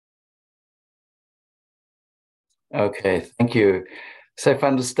 Okay, thank you. So if I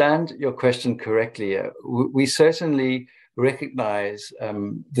understand your question correctly, we certainly recognize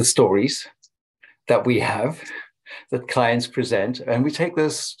the stories that we have, that clients present, and we take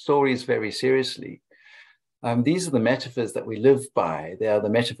those stories very seriously. These are the metaphors that we live by. They are the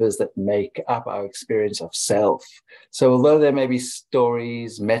metaphors that make up our experience of self. So although there may be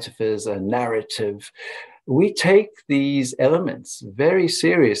stories, metaphors, a narrative, we take these elements very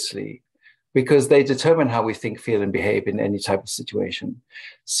seriously because they determine how we think, feel, and behave in any type of situation.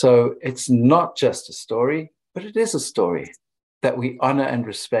 So it's not just a story, but it is a story that we honor and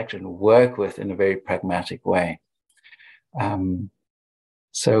respect and work with in a very pragmatic way.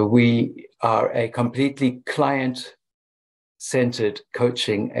 So we are a completely client-centered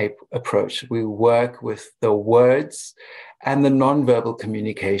coaching approach. We work with the words and the nonverbal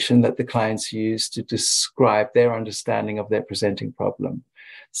communication that the clients use to describe their understanding of their presenting problem.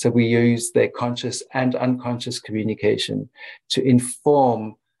 So we use their conscious and unconscious communication to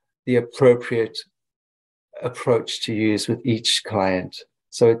inform the appropriate approach to use with each client.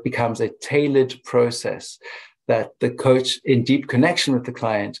 So it becomes a tailored process that the coach, in deep connection with the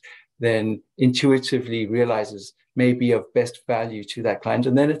client, then intuitively realizes may be of best value to that client.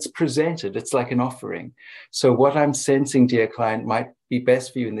 And then it's presented. It's like an offering. So what I'm sensing, dear client, might be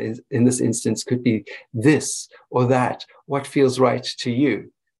best for you in this instance could be this or that. What feels right to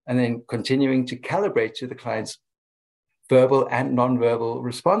you? And then continuing to calibrate to the client's verbal and nonverbal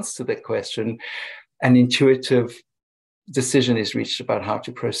response to the question, an intuitive decision is reached about how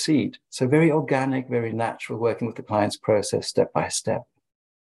to proceed. So very organic, very natural, working with the client's process step by step.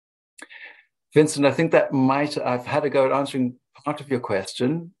 Vincent, I think that I've had a go at answering part of your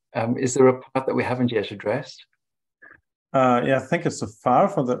question. Is there a part that we haven't yet addressed? Yeah, thank you so far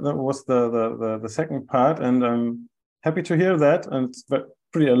for that. That was the second part, and I'm happy to hear that, and it's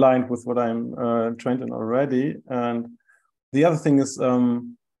pretty aligned with what I'm trained in already. And the other thing is,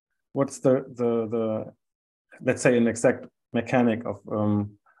 what's the let's say an exact mechanic of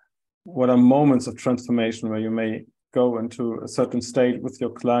what are moments of transformation where you may go into a certain state with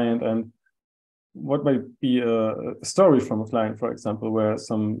your client, and what might be a story from a client, for example, where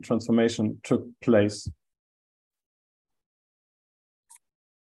some transformation took place?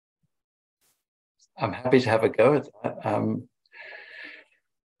 I'm happy to have a go at that.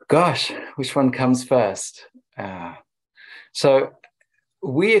 Gosh, which one comes first? So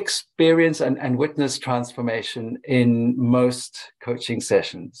we experience and witness transformation in most coaching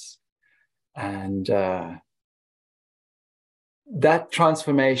sessions. And that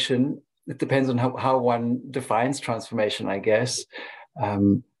transformation, it depends on how one defines transformation, I guess,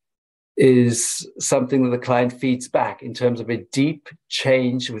 is something that the client feeds back in terms of a deep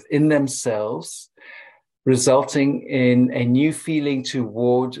change within themselves, resulting in a new feeling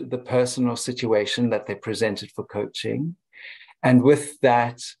toward the person or situation that they presented for coaching. And with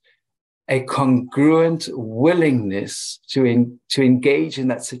that, a congruent willingness to engage in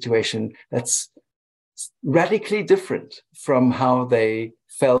that situation that's radically different from how they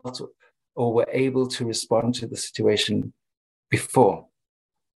felt or were able to respond to the situation before.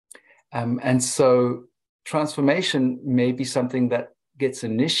 And so transformation may be something that gets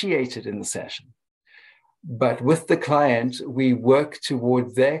initiated in the session. But with the client, we work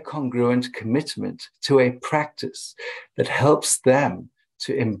toward their congruent commitment to a practice that helps them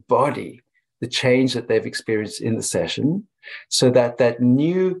to embody the change that they've experienced in the session, so that that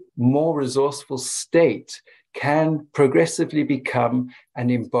new, more resourceful state can progressively become an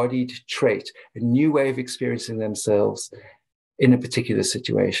embodied trait, a new way of experiencing themselves in a particular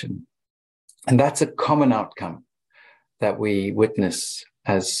situation. And that's a common outcome that we witness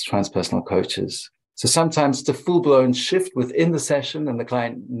as transpersonal coaches. So sometimes it's a full-blown shift within the session and the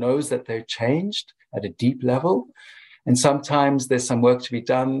client knows that they're changed at a deep level. And sometimes there's some work to be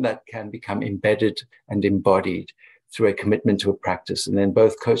done that can become embedded and embodied through a commitment to a practice. And then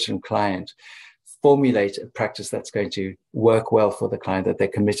both coach and client formulate a practice that's going to work well for the client, that they're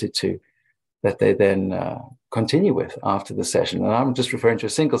committed to, that they then continue with after the session. And I'm just referring to a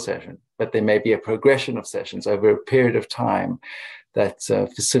single session, but there may be a progression of sessions over a period of time that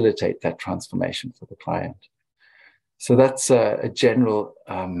facilitate that transformation for the client. So that's a general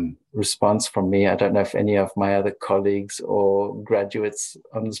response from me. I don't know if any of my other colleagues or graduates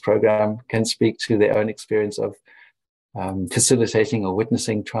on this program can speak to their own experience of facilitating or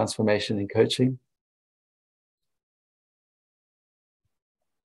witnessing transformation in coaching.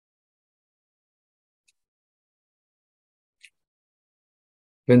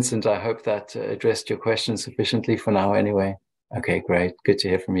 Vincent, I hope that addressed your question sufficiently for now anyway. Okay, great. Good to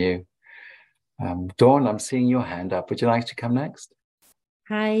hear from you. Dawn, I'm seeing your hand up. Would you like to come next?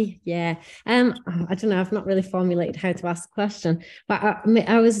 Hi, yeah. I don't know, I've not really formulated how to ask the question, but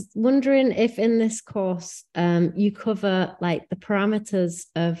I was wondering if in this course you cover like the parameters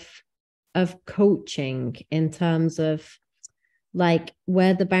of coaching in terms of like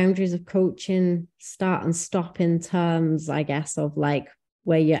where the boundaries of coaching start and stop in terms, I guess, of like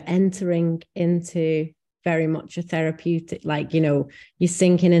where you're entering into very much a therapeutic, like, you know, you're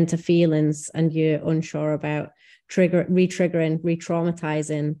sinking into feelings and you're unsure about re-triggering,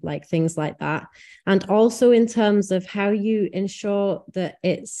 re-traumatizing, like things like that. And also in terms of how you ensure that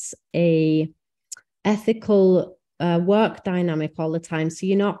it's a ethical work dynamic all the time. So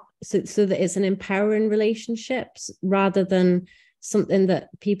you're not, so that it's an empowering relationships rather than something that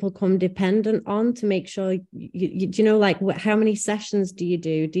people come dependent on to make sure you know, like how many sessions do you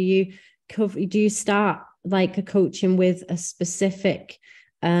do? Do you start like a coaching with a specific,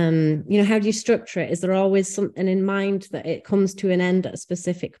 you know, how do you structure it? Is there always something in mind that it comes to an end at a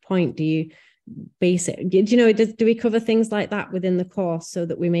specific point? Do you base it, do you know, do we cover things like that within the course so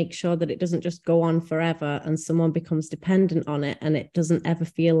that we make sure that it doesn't just go on forever and someone becomes dependent on it and it doesn't ever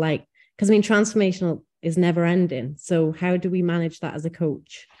feel like, because I mean, transformational is never ending. So how do we manage that as a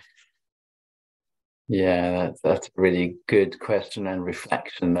coach? Yeah, that's a really good question and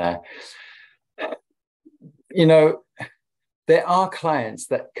reflection there. You know, there are clients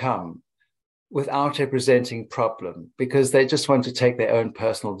that come without a presenting problem because they just want to take their own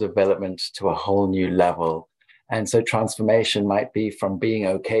personal development to a whole new level. And so transformation might be from being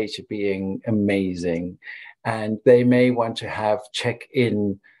okay to being amazing. And they may want to have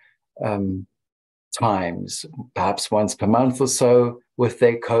check-in times, perhaps once per month or so, with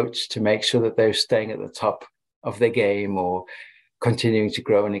their coach to make sure that they're staying at the top of their game or continuing to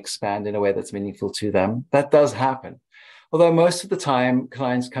grow and expand in a way that's meaningful to them. That does happen. Although most of the time,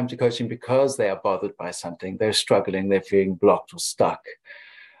 clients come to coaching because they are bothered by something. They're struggling, they're feeling blocked or stuck,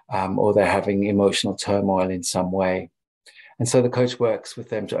 or they're having emotional turmoil in some way. And so the coach works with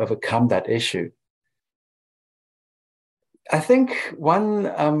them to overcome that issue. I think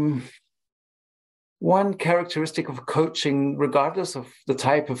one characteristic of coaching, regardless of the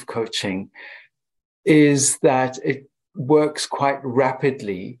type of coaching, is that it works quite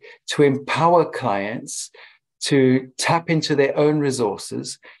rapidly to empower clients to tap into their own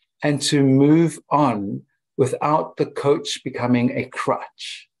resources and to move on without the coach becoming a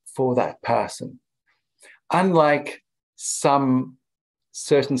crutch for that person. Unlike some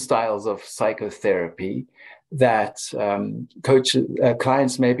certain styles of psychotherapy that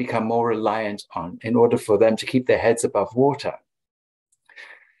clients may become more reliant on in order for them to keep their heads above water.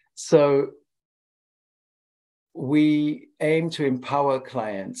 So we aim to empower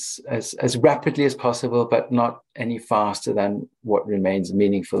clients as rapidly as possible, but not any faster than what remains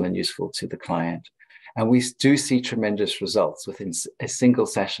meaningful and useful to the client. And we do see tremendous results within a single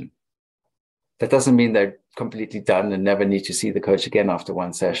session. That doesn't mean they're completely done and never need to see the coach again after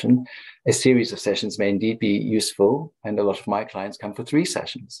one session. A series of sessions may indeed be useful, and a lot of my clients come for 3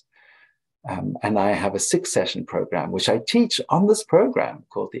 sessions. And I have a 6-session program, which I teach on this program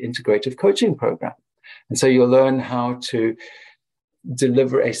called the Integrative Coaching Program. And so you'll learn how to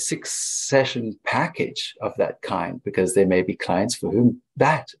deliver a 6-session package of that kind, because there may be clients for whom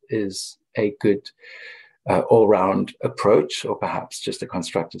that is a good all-round approach, or perhaps just a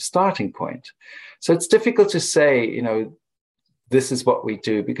constructive starting point. So it's difficult to say, you know, this is what we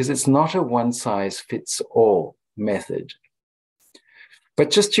do, because it's not a one-size-fits-all method.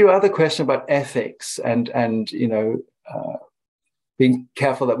 But just to your other question about ethics and you know, being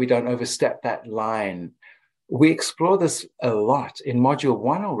careful that we don't overstep that line, we explore this a lot in Module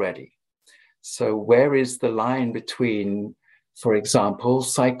 1 already. So where is the line between, for example,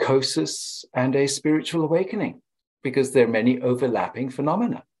 psychosis and a spiritual awakening? Because there are many overlapping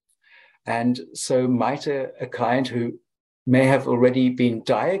phenomena. And so might a client who may have already been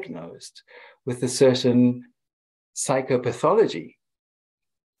diagnosed with a certain psychopathology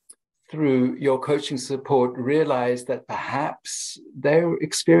through your coaching support realize that perhaps they're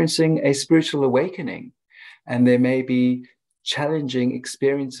experiencing a spiritual awakening, and there may be challenging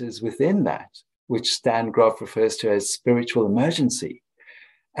experiences within that, which Stan Grof refers to as spiritual emergency.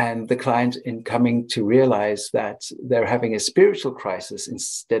 And the client, in coming to realize that they're having a spiritual crisis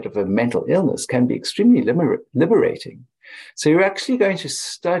instead of a mental illness, can be extremely liberating. So you're actually going to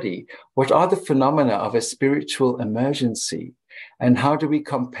study what are the phenomena of a spiritual emergency and how do we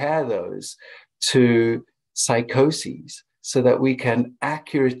compare those to psychoses so that we can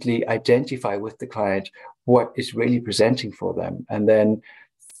accurately identify with the client what is really presenting for them. And then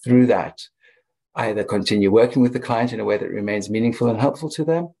through that, either continue working with the client in a way that remains meaningful and helpful to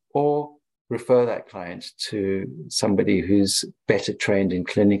them, or refer that client to somebody who's better trained in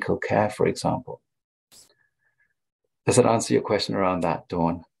clinical care, for example. Does that answer your question around that,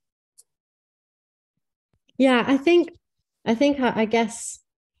 Dawn? Yeah, I guess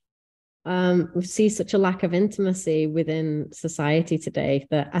we see such a lack of intimacy within society today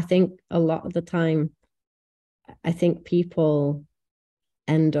that I think a lot of the time, I think people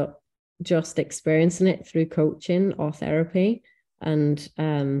end up just experiencing it through coaching or therapy. And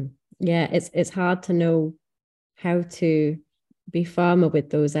yeah, it's hard to know how to be firmer with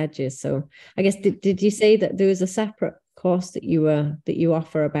those edges. So I guess, did you say that there was a separate course that you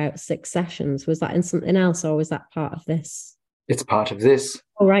offer about 6 sessions? Was that in something else, or was that part of this? It's part of this.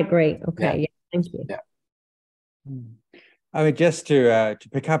 Oh, right, great. Okay, yeah, thank you. Yeah. I mean, just to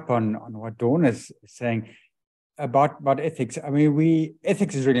pick up on what Dawn is saying about ethics. I mean,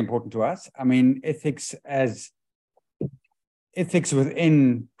 ethics is really important to us. I mean, ethics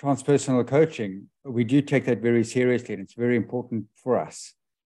within transpersonal coaching, we do take that very seriously, and it's very important for us.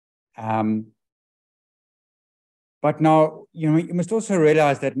 But now, you must also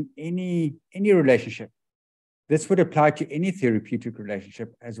realize that in any relationship, this would apply to any therapeutic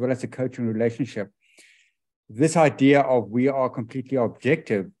relationship as well as a coaching relationship. This idea of we are completely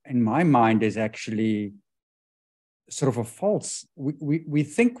objective, in my mind, is actually sort of a false. We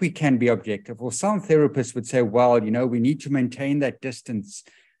think we can be objective, or some therapists would say, well, we need to maintain that distance.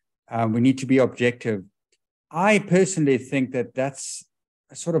 We need to be objective. I personally think that that's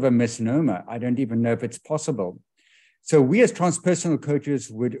sort of a misnomer. I don't even know if it's possible. So we as transpersonal coaches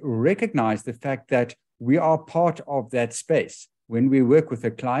would recognize the fact that we are part of that space. When we work with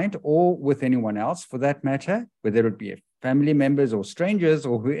a client or with anyone else for that matter, whether it be family members or strangers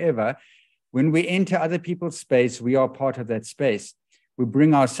or whoever, when we enter other people's space, we are part of that space. We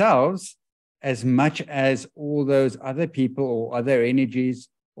bring ourselves as much as all those other people or other energies,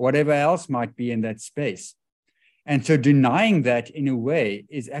 whatever else might be in that space. And so denying that in a way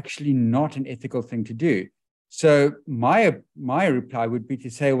is actually not an ethical thing to do. So my reply would be to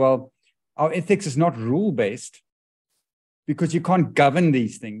say, well, our ethics is not rule-based, because you can't govern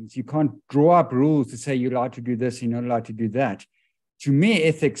these things. You can't draw up rules to say you're allowed to do this, you're not allowed to do that. To me,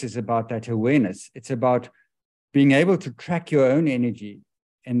 ethics is about that awareness. It's about being able to track your own energy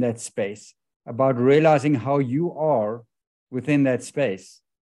in that space, about realizing how you are within that space,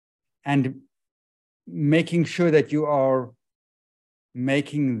 and making sure that you are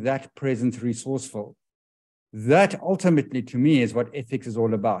making that presence resourceful. That ultimately, to me, is what ethics is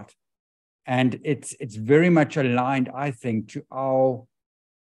all about. And it's very much aligned, I think, to our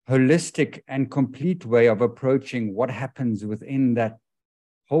holistic and complete way of approaching what happens within that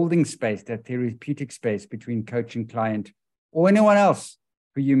holding space, that therapeutic space between coach and client, or anyone else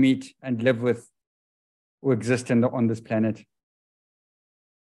who you meet and live with or exist on this planet.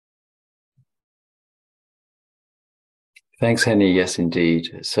 Thanks, Hennie. Yes,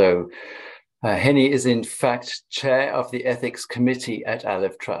 indeed. So Hennie is in fact chair of the ethics committee at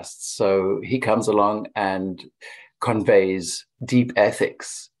Alef Trust. So he comes along and conveys deep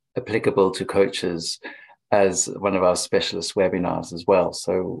ethics applicable to coaches as one of our specialist webinars as well.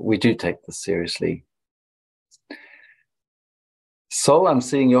 So we do take this seriously. Sol, I'm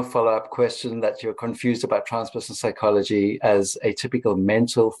seeing your follow-up question that you're confused about transpersonal psychology as a typical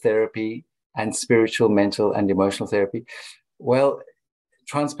mental therapy and spiritual, mental, and emotional therapy. Well,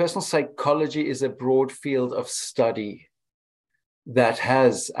 transpersonal psychology is a broad field of study that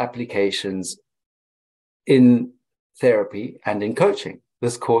has applications in therapy and in coaching.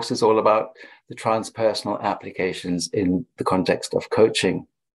 This course is all about the transpersonal applications in the context of coaching.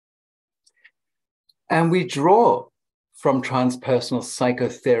 And we draw from transpersonal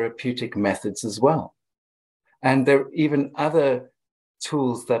psychotherapeutic methods as well. And there are even other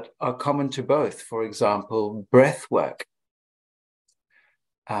tools that are common to both, for example, breath work.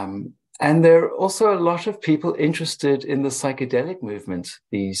 And there are also a lot of people interested in the psychedelic movement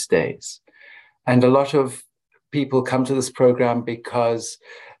these days. And a lot of people come to this program because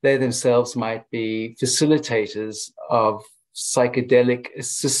they themselves might be facilitators of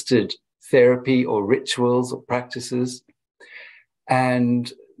psychedelic-assisted therapy or rituals or practices.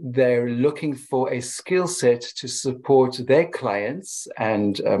 And they're looking for a skill set to support their clients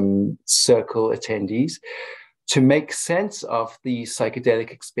and circle attendees to make sense of the psychedelic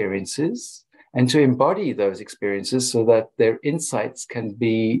experiences and to embody those experiences so that their insights can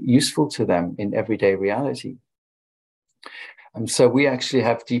be useful to them in everyday reality. So we actually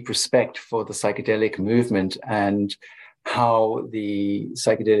have deep respect for the psychedelic movement and how the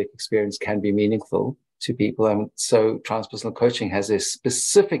psychedelic experience can be meaningful to people. And so transpersonal coaching has a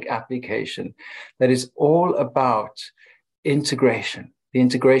specific application that is all about integration, the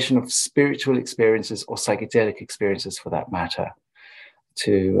integration of spiritual experiences or psychedelic experiences for that matter,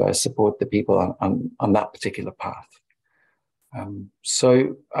 to support the people on that particular path.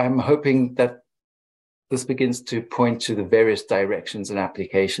 So I'm hoping that this begins to point to the various directions and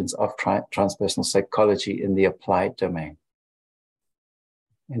applications of transpersonal psychology in the applied domain.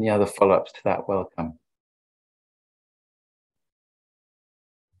 Any other follow-ups to that? Welcome.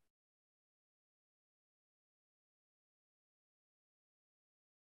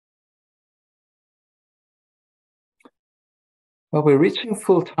 Well, we're reaching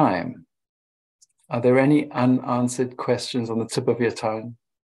full time. Are there any unanswered questions on the tip of your tongue?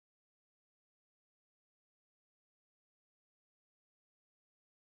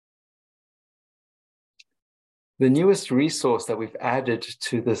 The newest resource that we've added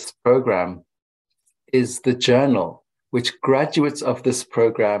to this program is the journal, which graduates of this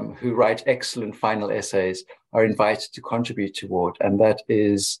program who write excellent final essays are invited to contribute toward, and that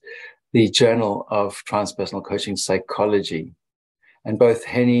is the Journal of Transpersonal Coaching Psychology. And both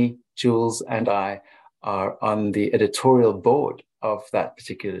Hennie, Jules, and I are on the editorial board of that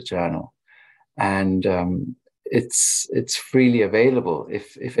particular journal. And it's freely available.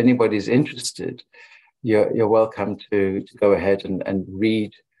 If anybody's interested, you're welcome to go ahead and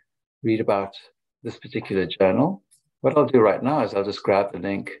read about this particular journal. What I'll do right now is I'll just grab the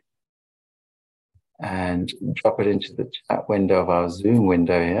link and drop it into the chat window of our Zoom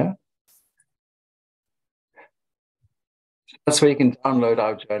window here. That's where you can download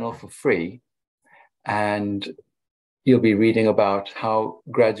our journal for free, and you'll be reading about how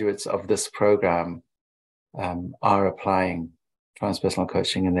graduates of this program are applying transpersonal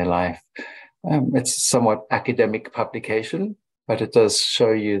coaching in their life. It's a somewhat academic publication, but it does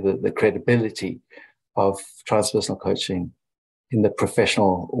show you the credibility of transpersonal coaching in the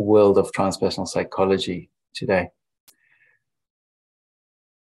professional world of transpersonal psychology today.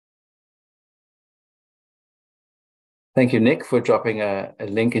 Thank you, Nick, for dropping a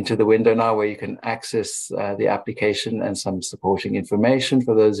link into the window now where you can access the application and some supporting information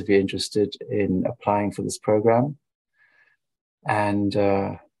for those of you interested in applying for this program. And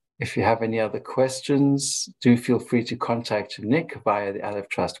if you have any other questions, do feel free to contact Nick via the Alef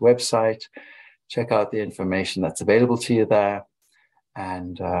Trust website. Check out the information that's available to you there.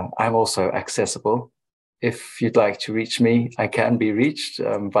 And I'm also accessible. If you'd like to reach me, I can be reached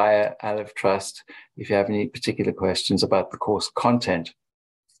via Alef Trust if you have any particular questions about the course content.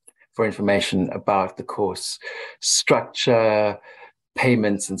 For information about the course structure,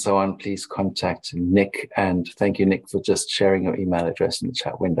 payments, and so on, please contact Nick. And thank you, Nick, for just sharing your email address in the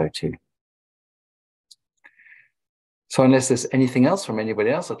chat window too. So unless there's anything else from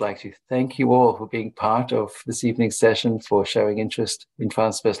anybody else, I'd like to thank you all for being part of this evening's session, for showing interest in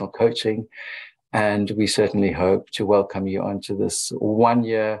transpersonal coaching. And we certainly hope to welcome you onto this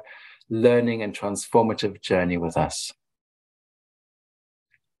one-year learning and transformative journey with us.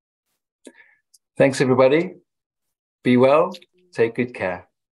 Thanks, everybody. Be well. Take good care.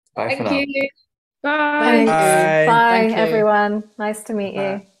 Bye for now. Thank you. Bye. Thanks. Bye. Bye, Thank you. everyone. Nice to meet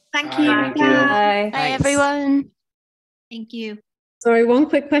you. Thank you. Thank you. Bye. Bye, everyone. Thank you. Sorry, one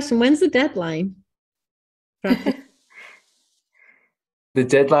quick question. When's the deadline? The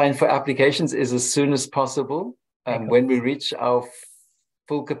deadline for applications is as soon as possible. When we reach our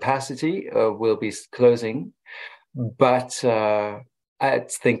full capacity, we'll be closing. But I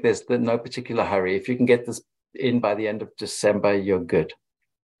think there's no particular hurry. If you can get this in by the end of December, you're good.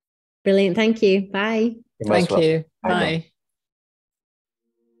 Brilliant. Thank you. Bye. You're most Thank you. welcome. Bye.